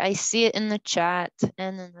I think I see it in the chat,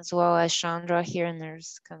 and then as well as Chandra here, and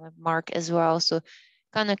there's kind of Mark as well. So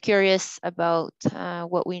kind of curious about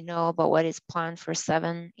what we know about what is planned for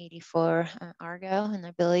 784 Argyle, and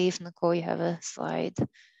I believe, Nicole, you have a slide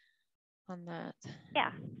on that.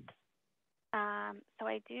 Yeah. So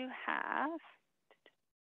I do have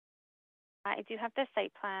the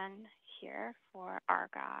site plan here for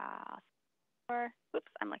Argyle.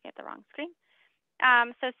 Oops, I'm looking at the wrong screen.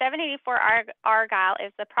 So 784 Argyle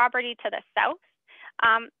is the property to the south.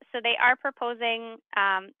 So they are proposing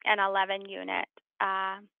an 11 unit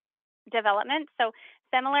development. So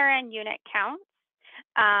similar in unit counts.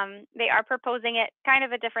 They are proposing it kind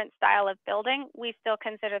of a different style of building. We still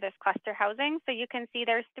consider this cluster housing. So you can see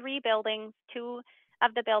there's 3 buildings. 2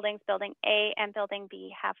 of the buildings, building A and building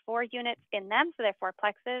B, have 4 units in them. So they're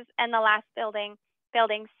 4plexes. And the last building,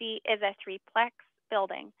 building C, is a 3plex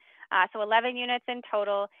building. So 11 units in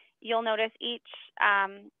total. You'll notice each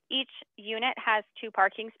unit has 2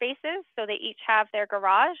 parking spaces. So they each have their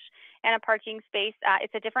garage and a parking space.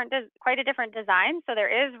 It's quite a different design. So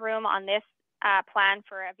there is room on this plan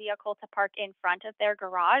for a vehicle to park in front of their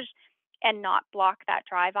garage and not block that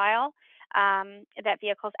drive aisle that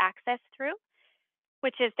vehicles access through,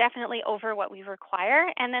 which is definitely over what we require.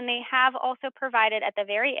 And then they have also provided at the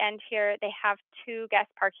very end here, they have 2 guest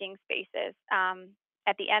parking spaces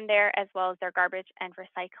at the end there, as well as their garbage and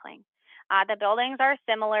recycling. The buildings are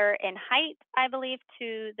similar in height, I believe,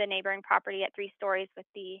 to the neighboring property at 3 stories with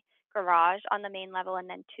the garage on the main level and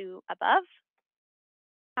then 2 above.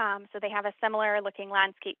 So they have a similar looking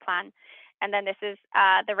landscape plan. And then this is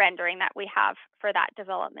the rendering that we have for that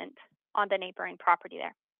development on the neighboring property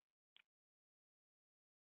there.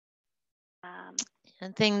 I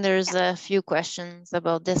think there's a few questions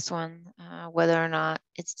about this one, whether or not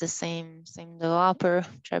it's the same developer,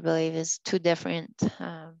 which I believe is two different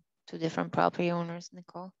property owners,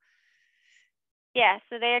 Nicole. Yeah,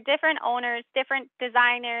 so they're different owners, different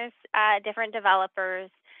designers, different developers.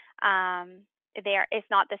 It's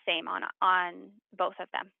not the same on both of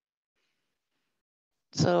them.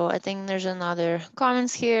 So I think there's another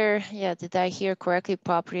comments here. Yeah, did I hear correctly?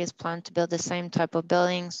 Property is planned to build the same type of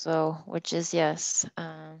building. So, which is yes.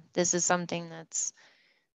 This is something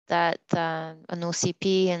that an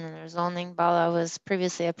OCP and a zoning bylaw was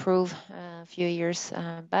previously approved a few years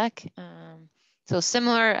back. So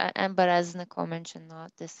similar, but as Nicole mentioned,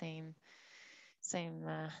 not the same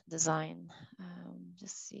design.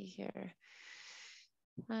 Just see here.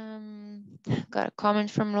 Got a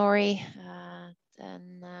comment from Lori.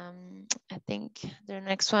 And I think the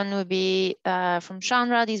next one would be from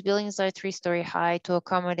Chandra. These buildings are 3-story high to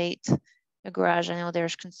accommodate a garage. I know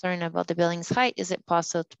there's concern about the building's height. Is it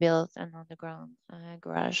possible to build an underground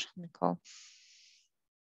garage, Nicole?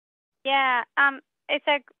 Yeah, it's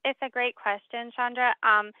a great question, Chandra.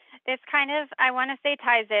 This kind of, I want to say,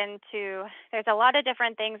 ties into, there's a lot of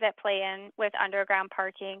different things that play in with underground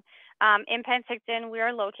parking. In Penticton, we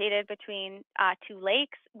are located between 2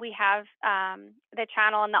 lakes. We have the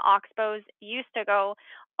channel and the oxbows used to go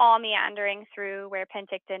all meandering through where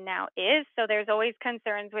Penticton now is. So there's always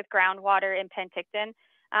concerns with groundwater in Penticton.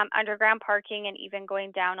 Underground parking and even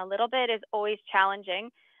going down a little bit is always challenging.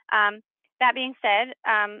 That being said,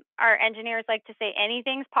 our engineers like to say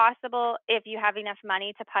anything's possible if you have enough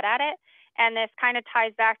money to put at it. And this kind of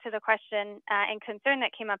ties back to the question and concern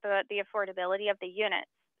that came up about the affordability of the units.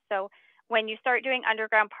 So when you start doing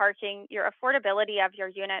underground parking, your affordability of your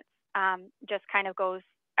units just kind of goes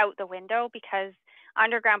out the window because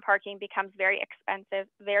underground parking becomes very expensive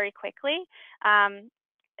very quickly. And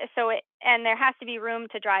there has to be room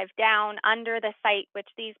to drive down under the site, which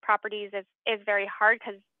these properties is very hard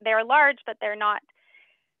because they're large, but they're not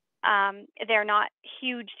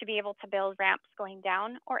huge to be able to build ramps going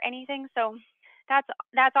down or anything. So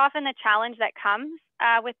that's often the challenge that comes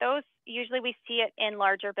with those. Usually we see it in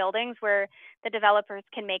larger buildings where the developers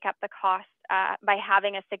can make up the cost by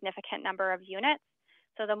having a significant number of units.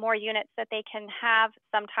 So the more units that they can have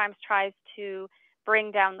sometimes tries to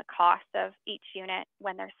bring down the cost of each unit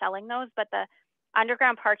when they're selling those. But the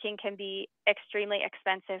underground parking can be extremely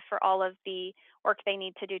expensive for all of the work they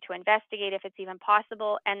need to do to investigate if it's even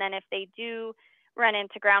possible. And then if they do run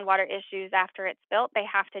into groundwater issues after it's built, they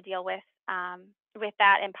have to deal with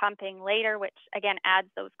that and pumping later, which again adds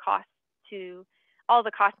those costs to, all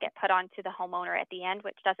the costs get put onto the homeowner at the end,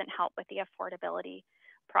 which doesn't help with the affordability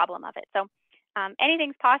problem of it. So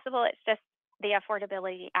anything's possible. It's just the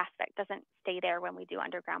affordability aspect doesn't stay there when we do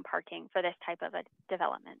underground parking for this type of a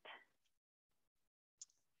development.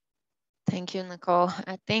 Thank you, Nicole.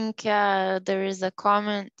 I think there is a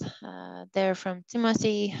comment there from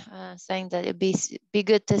Timothy saying that it'd be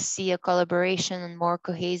good to see a collaboration and more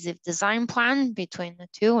cohesive design plan between the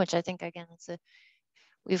two, which I think again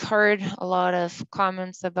we've heard a lot of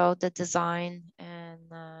comments about the design,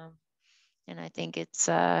 and I think it's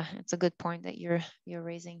a good point that you're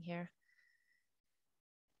raising here.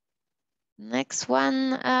 Next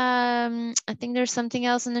one, I think there's something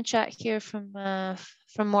else in the chat here from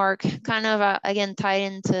Mark, kind of again tied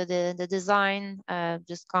into the design.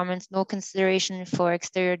 Just comments, no consideration for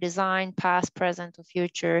exterior design, past, present, or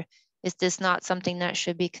future. Is this not something that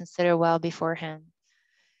should be considered well beforehand?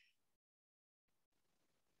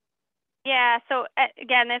 Yeah, so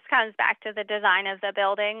again, this comes back to the design of the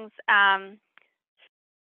buildings.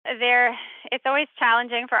 It's always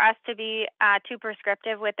challenging for us to be too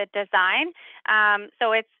prescriptive with the design.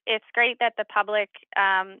 So it's great that the public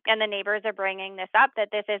and the neighbors are bringing this up, that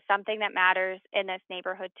this is something that matters in this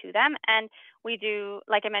neighborhood to them. And we do,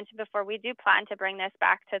 like I mentioned before, we do plan to bring this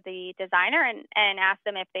back to the designer and ask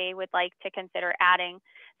them if they would like to consider adding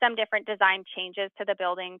some different design changes to the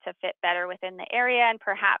building to fit better within the area, and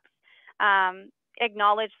perhaps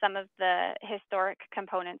acknowledge some of the historic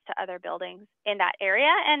components to other buildings in that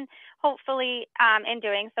area, and hopefully in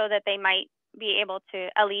doing so that they might be able to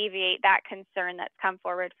alleviate that concern that's come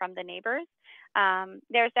forward from the neighbors.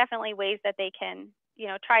 There's definitely ways that they can,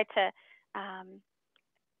 try to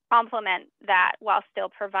complement that while still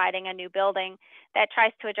providing a new building that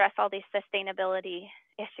tries to address all these sustainability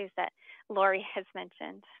issues that Lori has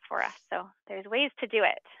mentioned for us. So there's ways to do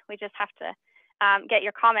it. We just have to get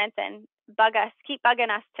your comments and bug us, keep bugging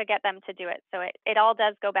us to get them to do it. So it all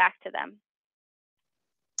does go back to them.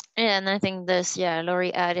 And I think this,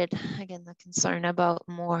 Lori added again the concern about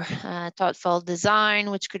more thoughtful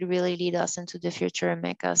design, which could really lead us into the future and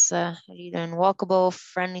make us a leader in walkable,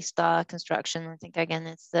 friendly style construction. I think again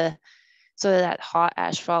it's that hot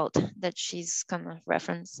asphalt that she's kind of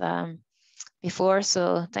referenced before.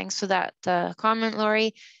 So thanks for that comment,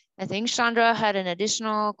 Lori. I think Chandra had an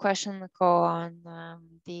additional question, Nicole, on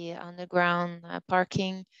the underground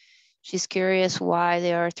parking. she's curious why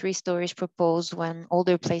there are 3 stories proposed when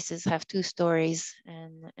older places have 2 stories,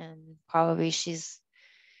 and probably she's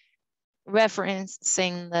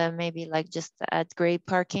referencing the maybe like just at grade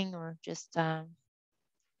parking, or just I'm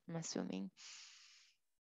assuming.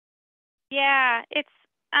 Yeah, it's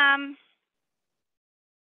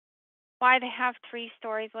why they have 3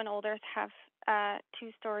 stories when olders have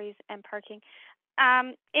 2 stories and parking.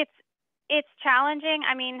 It's challenging.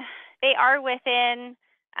 I mean, they are within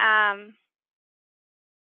I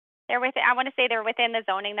want to say they're within the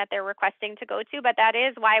zoning that they're requesting to go to, but that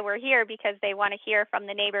is why we're here, because they want to hear from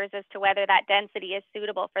the neighbors as to whether that density is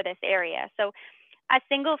suitable for this area. So a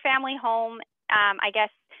single family home, I guess,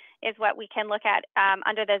 is what we can look at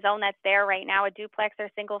under the zone that's there right now. A duplex or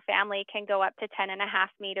single family can go up to 10.5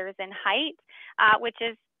 meters in height, which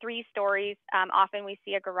is 3 stories. Often we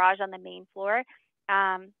see a garage on the main floor.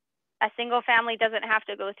 A single family doesn't have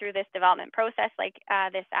to go through this development process like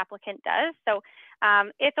this applicant does. So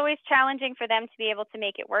it's always challenging for them to be able to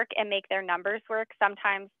make it work and make their numbers work.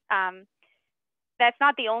 Sometimes that's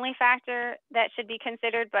not the only factor that should be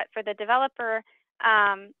considered, but for the developer,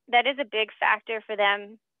 that is a big factor for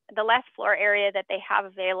them. The less floor area that they have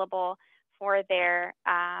available for their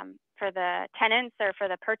for the tenants or for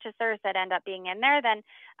the purchasers that end up being in there, then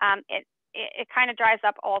it kind of drives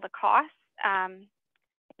up all the costs.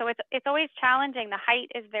 So it's always challenging. The height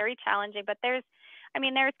is very challenging, but there's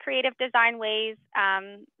creative design ways,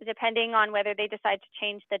 depending on whether they decide to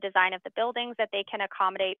change the design of the buildings, that they can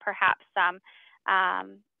accommodate perhaps some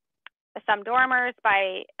dormers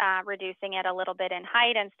by reducing it a little bit in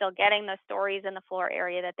height and still getting the stories in the floor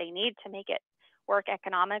area that they need to make it work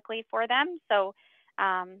economically for them. So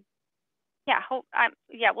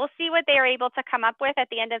we'll see what they are able to come up with. At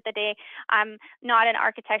the end of the day, I'm not an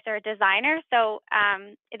architect or a designer, so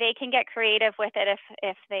they can get creative with it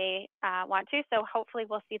if they want to. So hopefully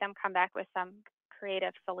we'll see them come back with some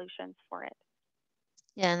creative solutions for it.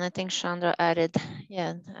 Yeah, and I think Chandra added,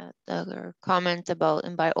 the comment about,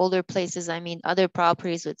 and by older places, I mean other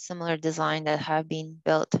properties with similar design that have been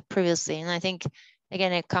built previously. And I think,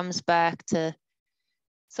 again, it comes back to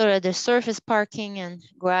sort of the surface parking and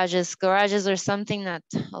garages. Garages are something that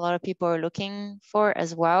a lot of people are looking for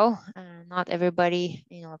as well. Not everybody,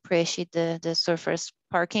 appreciate the surface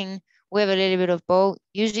parking. We have a little bit of both.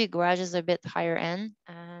 Usually garages are a bit higher end,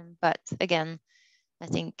 but again, I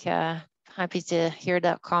think happy to hear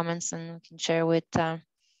that comments, and we can share with the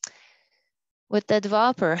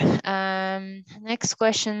developer. Next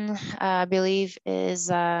question, I believe, is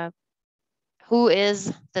who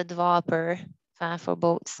is the developer for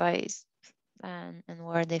both sites, and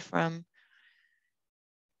where are they from?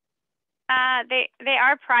 They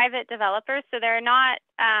are private developers, so they're not.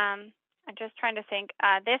 I'm just trying to think.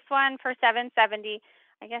 This one for 770.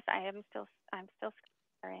 I guess I'm still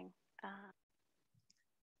scaring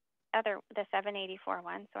the 784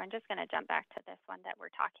 one. So I'm just going to jump back to this one that we're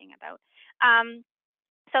talking about.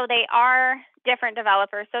 So they are different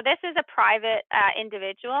developers. So this is a private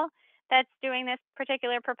individual that's doing this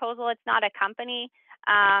particular proposal. It's not a company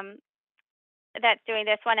that's doing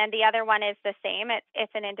this one, and the other one is the same.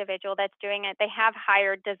 It's an individual that's doing it. They have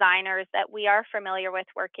hired designers that we are familiar with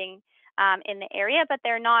working in the area, but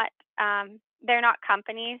they're not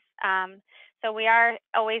companies. So we are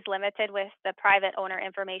always limited with the private owner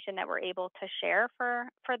information that we're able to share for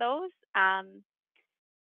those.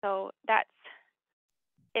 So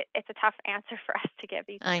it's a tough answer for us to give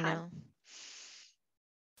each time. I know.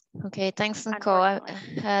 Okay, thanks, Nicole.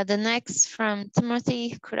 The next from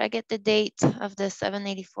Timothy, could I get the date of the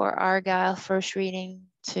 784 Argyle first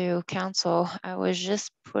reading to council? I was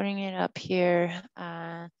just putting it up here.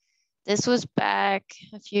 This was back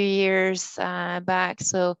a few years back.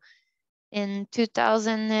 So in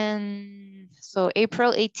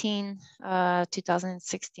April 18,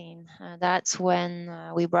 2016, that's when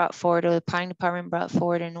we brought forward, or the planning department brought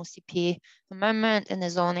forward an OCP amendment and the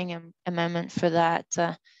zoning amendment for that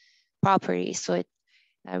property. So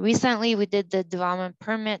recently we did the development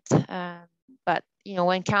permit, but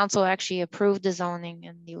when council actually approved the zoning,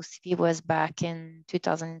 and the OCP was back in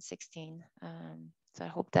 2016. So I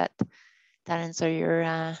hope that answers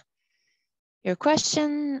your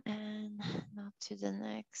question. And now to the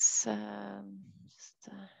next, just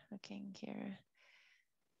looking here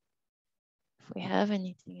if we have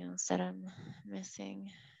anything else that I'm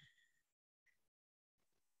missing.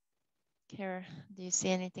 Here, do you see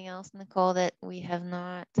anything else, Nicole, that we have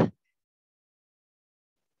not?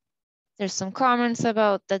 There's some comments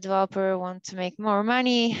about the developer want to make more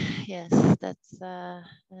money. Yes, that's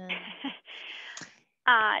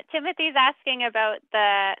Timothy's asking about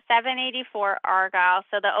the 784 Argyle,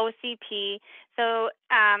 so the OCP. So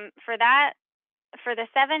for that, for the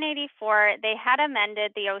 784, they had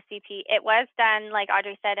amended the OCP. It was done, like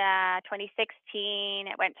Audrey said, 2016,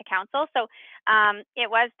 it went to council. So it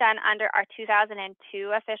was done under our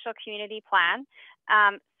 2002 official community plan.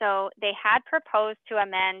 So they had proposed to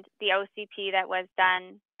amend the OCP that was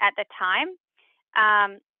done at the time.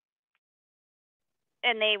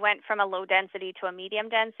 And they went from a low density to a medium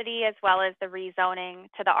density, as well as the rezoning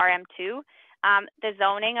to the RM2. The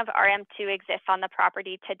zoning of RM2 exists on the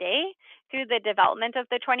property today. Through the development of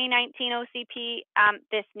the 2019 OCP,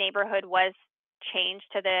 this neighborhood was changed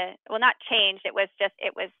to the, well, not changed, it was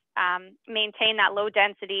maintain that low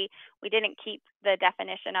density. We didn't keep the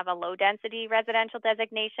definition of a low density residential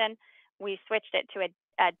designation. We switched it to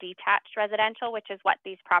a detached residential, which is what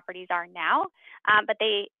these properties are now. But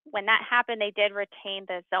when that happened, they did retain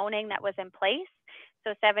the zoning that was in place.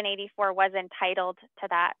 So 784 was entitled to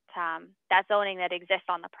that zoning that exists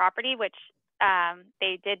on the property, which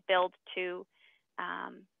they did build to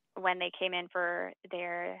when they came in for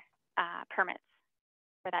their permits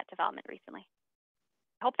for that development recently.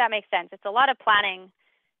 I hope that makes sense. It's a lot of planning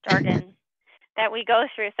jargon that we go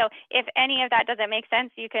through. So if any of that doesn't make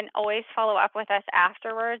sense, you can always follow up with us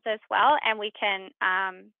afterwards as well, and we can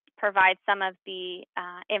provide some of the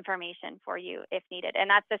information for you if needed. And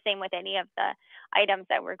that's the same with any of the items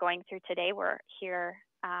that we're going through today. We're here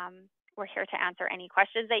to answer any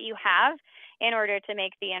questions that you have in order to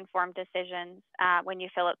make the informed decisions when you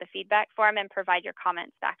fill out the feedback form and provide your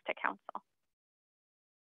comments back to council.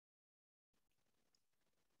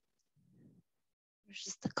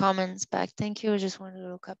 Just the comments back. Thank you. I just wanted to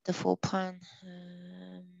look up the full plan.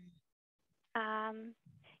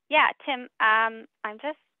 Yeah, Tim, I'm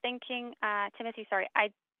just thinking, Timothy, sorry,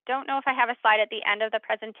 I don't know if I have a slide at the end of the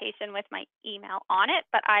presentation with my email on it,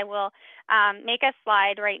 but I will make a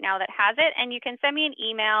slide right now that has it, and you can send me an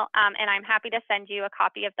email, and I'm happy to send you a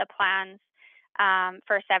copy of the plans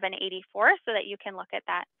for 784 so that you can look at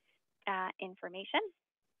that information.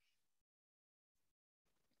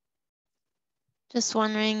 Just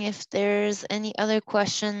wondering if there's any other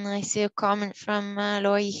question. I see a comment from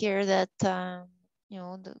Loi here that, you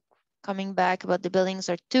know, coming back about the buildings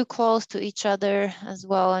are too close to each other as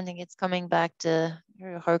well. I think it's coming back to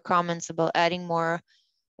her comments about adding more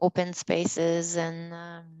open spaces and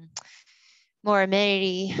more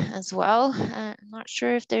amenity as well. I'm not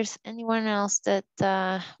sure if there's anyone else that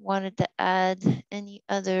wanted to add any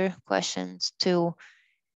other questions to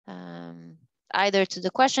either to the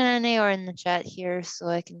question NA or in the chat here, so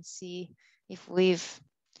I can see if we've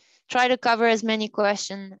tried to cover as many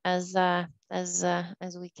questions as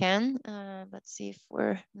we can. Let's see if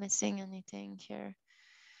we're missing anything here.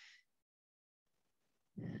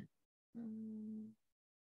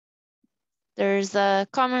 There's a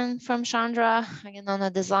comment from Chandra again on the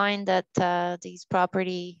design that these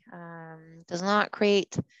property does not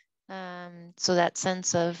create so that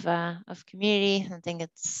sense of community. I think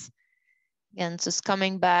it's again just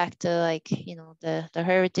coming back to, like, you know, the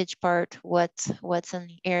heritage part, what's in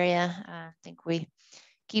the area. I think we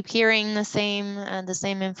keep hearing the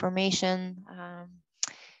same information.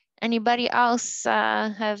 Anybody else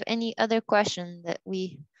have any other question that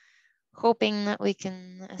we hoping that we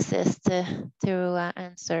can assist to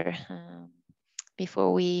answer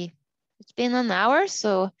before we, it's been an hour,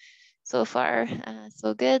 so far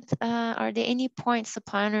so good. Are there any points the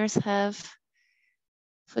planners have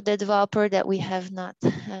for the developer that we have not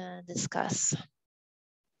discussed?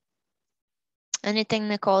 Anything,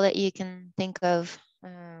 Nicole, that you can think of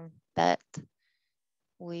that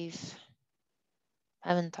we've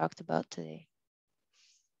haven't talked about today?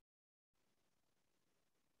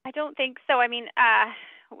 I don't think so. I mean,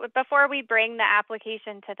 before we bring the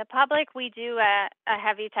application to the public, we do a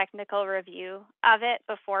heavy technical review of it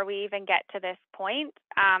before we even get to this point.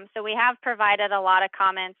 So we have provided a lot of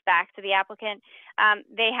comments back to the applicant.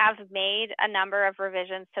 They have made a number of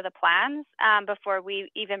revisions to the plans before we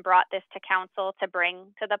even brought this to council to bring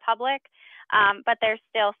to the public. But there's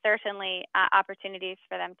still certainly opportunities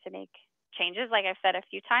for them to make changes, like I've said a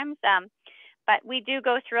few times. But we do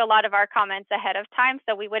go through a lot of our comments ahead of time,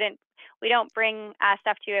 so we don't bring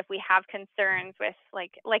stuff to you if we have concerns with,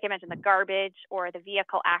 like I mentioned, the garbage or the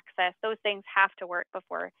vehicle access. Those things have to work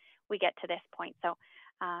before we get to this point. So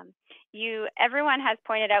everyone has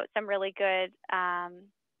pointed out some really good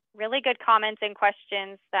comments and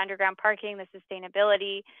questions: the underground parking, the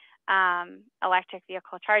sustainability, electric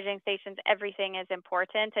vehicle charging stations. Everything is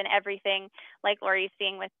important, and everything, like Lori's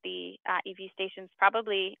seeing with the EV stations,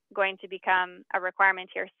 probably going to become a requirement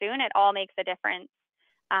here soon. It all makes a difference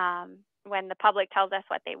when the public tells us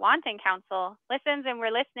what they want and council listens, and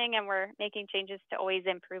we're listening and we're making changes to always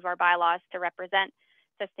improve our bylaws to represent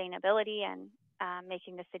sustainability and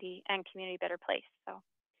making the city and community a better place. So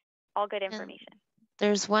all good information. And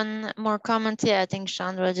there's one more comment. Yeah, I think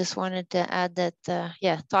Chandra just wanted to add that,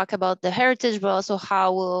 yeah, talk about the heritage, but also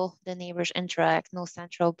how will the neighbors interact, no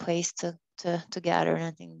central place to gather. And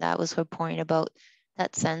I think that was her point about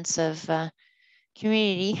that sense of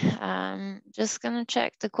community. Just gonna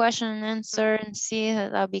check the question and answer and see.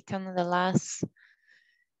 That'll be kind of the last.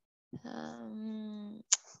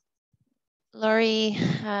 Laurie,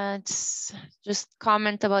 just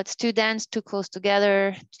comment about it's too dense, too close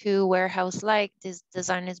together, too warehouse-like. This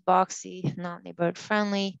design is boxy, not neighborhood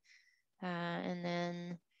friendly. And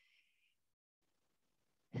then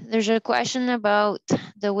there's a question about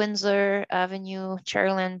the Windsor Avenue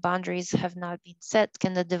Cherryland boundaries have not been set.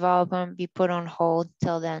 Can the development be put on hold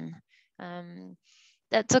till then?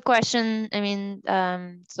 That's a question. I mean,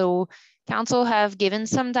 so council have given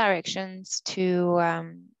some directions to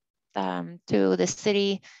the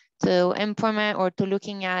city to implement or to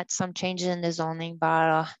looking at some changes in the zoning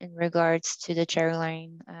bylaw in regards to the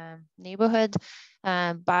Cherryline neighborhood.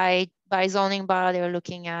 By zoning bylaw, they're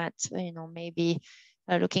looking at, maybe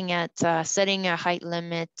looking at setting a height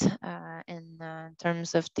limit in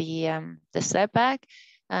terms of the setback.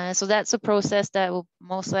 So that's a process that will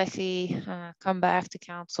most likely come back to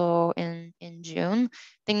council in June.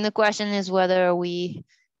 I think the question is whether we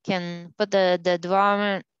can put the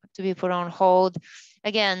development to be put on hold.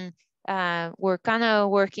 Again, we're kind of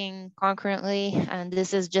working concurrently, and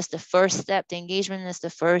this is just the first step. The engagement is the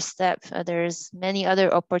first step. There's many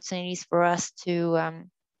other opportunities for us to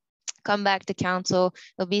come back to council.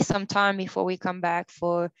 There'll be some time before we come back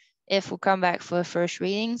if we come back for first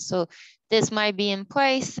reading. So this might be in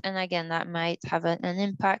place, and again, that might have an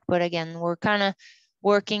impact. But again, we're kind of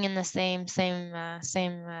working in the same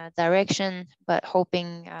direction, but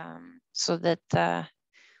hoping so that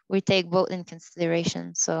we take both in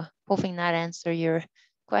consideration. So hoping that answer your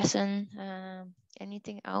question.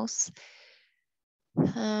 Anything else?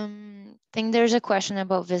 I think there's a question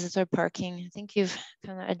about visitor parking. I think you've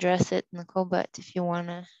kind of addressed it, Nicole, but if you want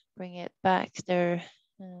to bring it back there,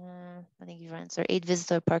 I think you've answered 8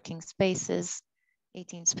 visitor parking spaces,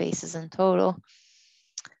 18 spaces in total.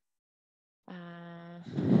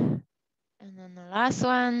 And then the last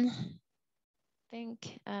one, I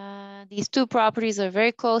think these 2 properties are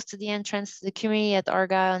very close to the entrance to the community at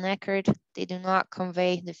Argyle and Eckerd. They do not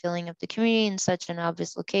convey the feeling of the community in such an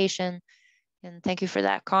obvious location. And thank you for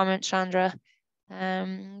that comment, Chandra.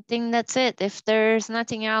 I think that's it. If there's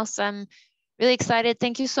nothing else, I'm really excited.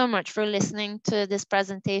 Thank you so much for listening to this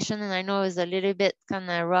presentation. And I know it was a little bit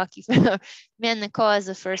kind of rocky for me and Nicole as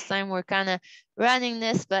the first time we're kind of running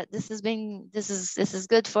this, but this is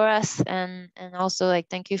good for us. And also, like,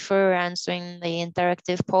 thank you for answering the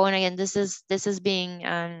interactive poll. And again, this is being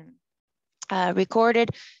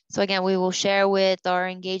recorded. So again, we will share with our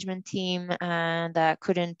engagement team that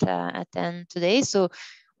couldn't attend today. So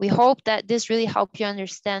we hope that this really helped you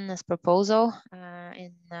understand this proposal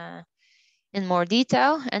in more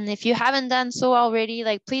detail. And if you haven't done so already,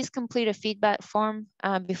 like, please complete a feedback form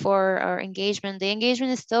before our engagement. The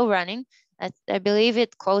engagement is still running. I believe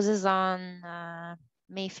it closes on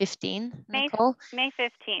May 15th, Nicole. May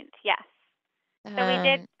 15th, yes. So we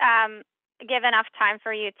did give enough time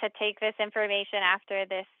for you to take this information after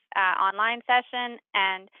this online session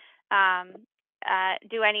and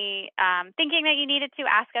do any thinking that you needed to,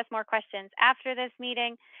 ask us more questions after this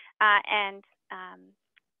meeting, and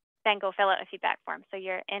then go fill out a feedback form. So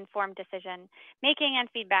your informed decision making and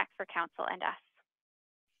feedback for council and us.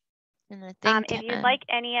 And I think if you'd like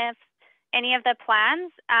any of the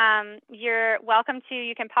plans, you're welcome to.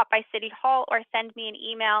 You can pop by City Hall or send me an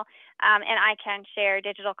email, and I can share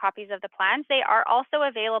digital copies of the plans. They are also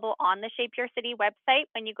available on the Shape Your City website.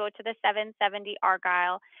 When you go to the 770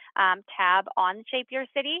 Argyle tab on Shape Your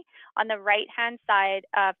City, on the right-hand side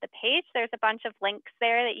of the page, there's a bunch of links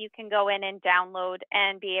there that you can go in and download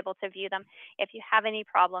and be able to view them. If you have any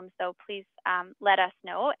problems, though, please let us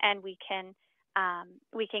know, and we can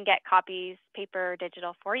get copies, paper or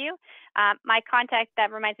digital, for you. My contact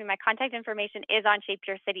information is on Shape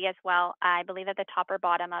Your City as well. I believe at the top or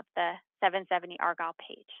bottom of the 770 Argyle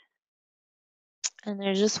page. And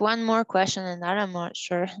there's just one more question, and that I'm not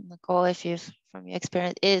sure, Nicole, if you've, from your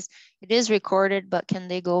experience, it is recorded, but can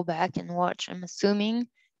they go back and watch? I'm assuming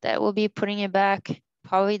that we'll be putting it back,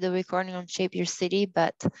 probably the recording on Shape Your City,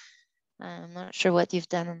 but I'm not sure what you've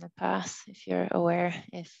done in the past, if you're aware,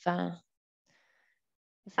 if it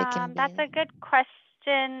can be. That's a good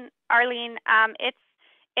question, Arlene.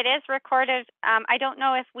 It is recorded. I don't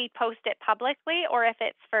know if we post it publicly or if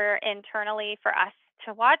it's for internally for us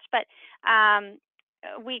to watch, but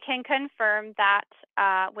we can confirm that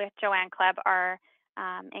with Joanne Klebb, our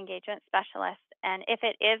engagement specialist. And if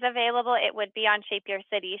it is available, it would be on Shape Your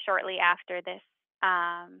City shortly after this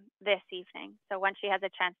this evening. So once she has a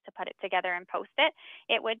chance to put it together and post it,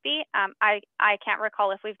 it would be. I can't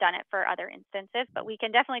recall if we've done it for other instances, but we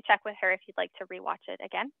can definitely check with her if you'd like to rewatch it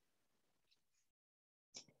again.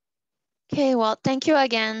 Okay, well, thank you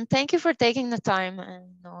again. Thank you for taking the time. And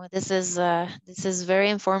this is very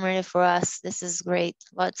informative for us. This is great.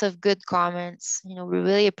 Lots of good comments. We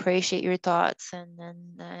really appreciate your thoughts and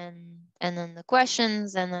then the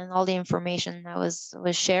questions and then all the information that was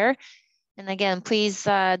shared. And again, please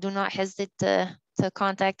do not hesitate to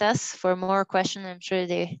contact us for more questions. I'm sure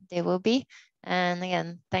they will be. And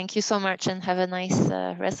again, thank you so much and have a nice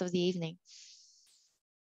rest of the evening.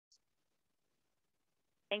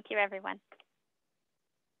 Thank you, everyone.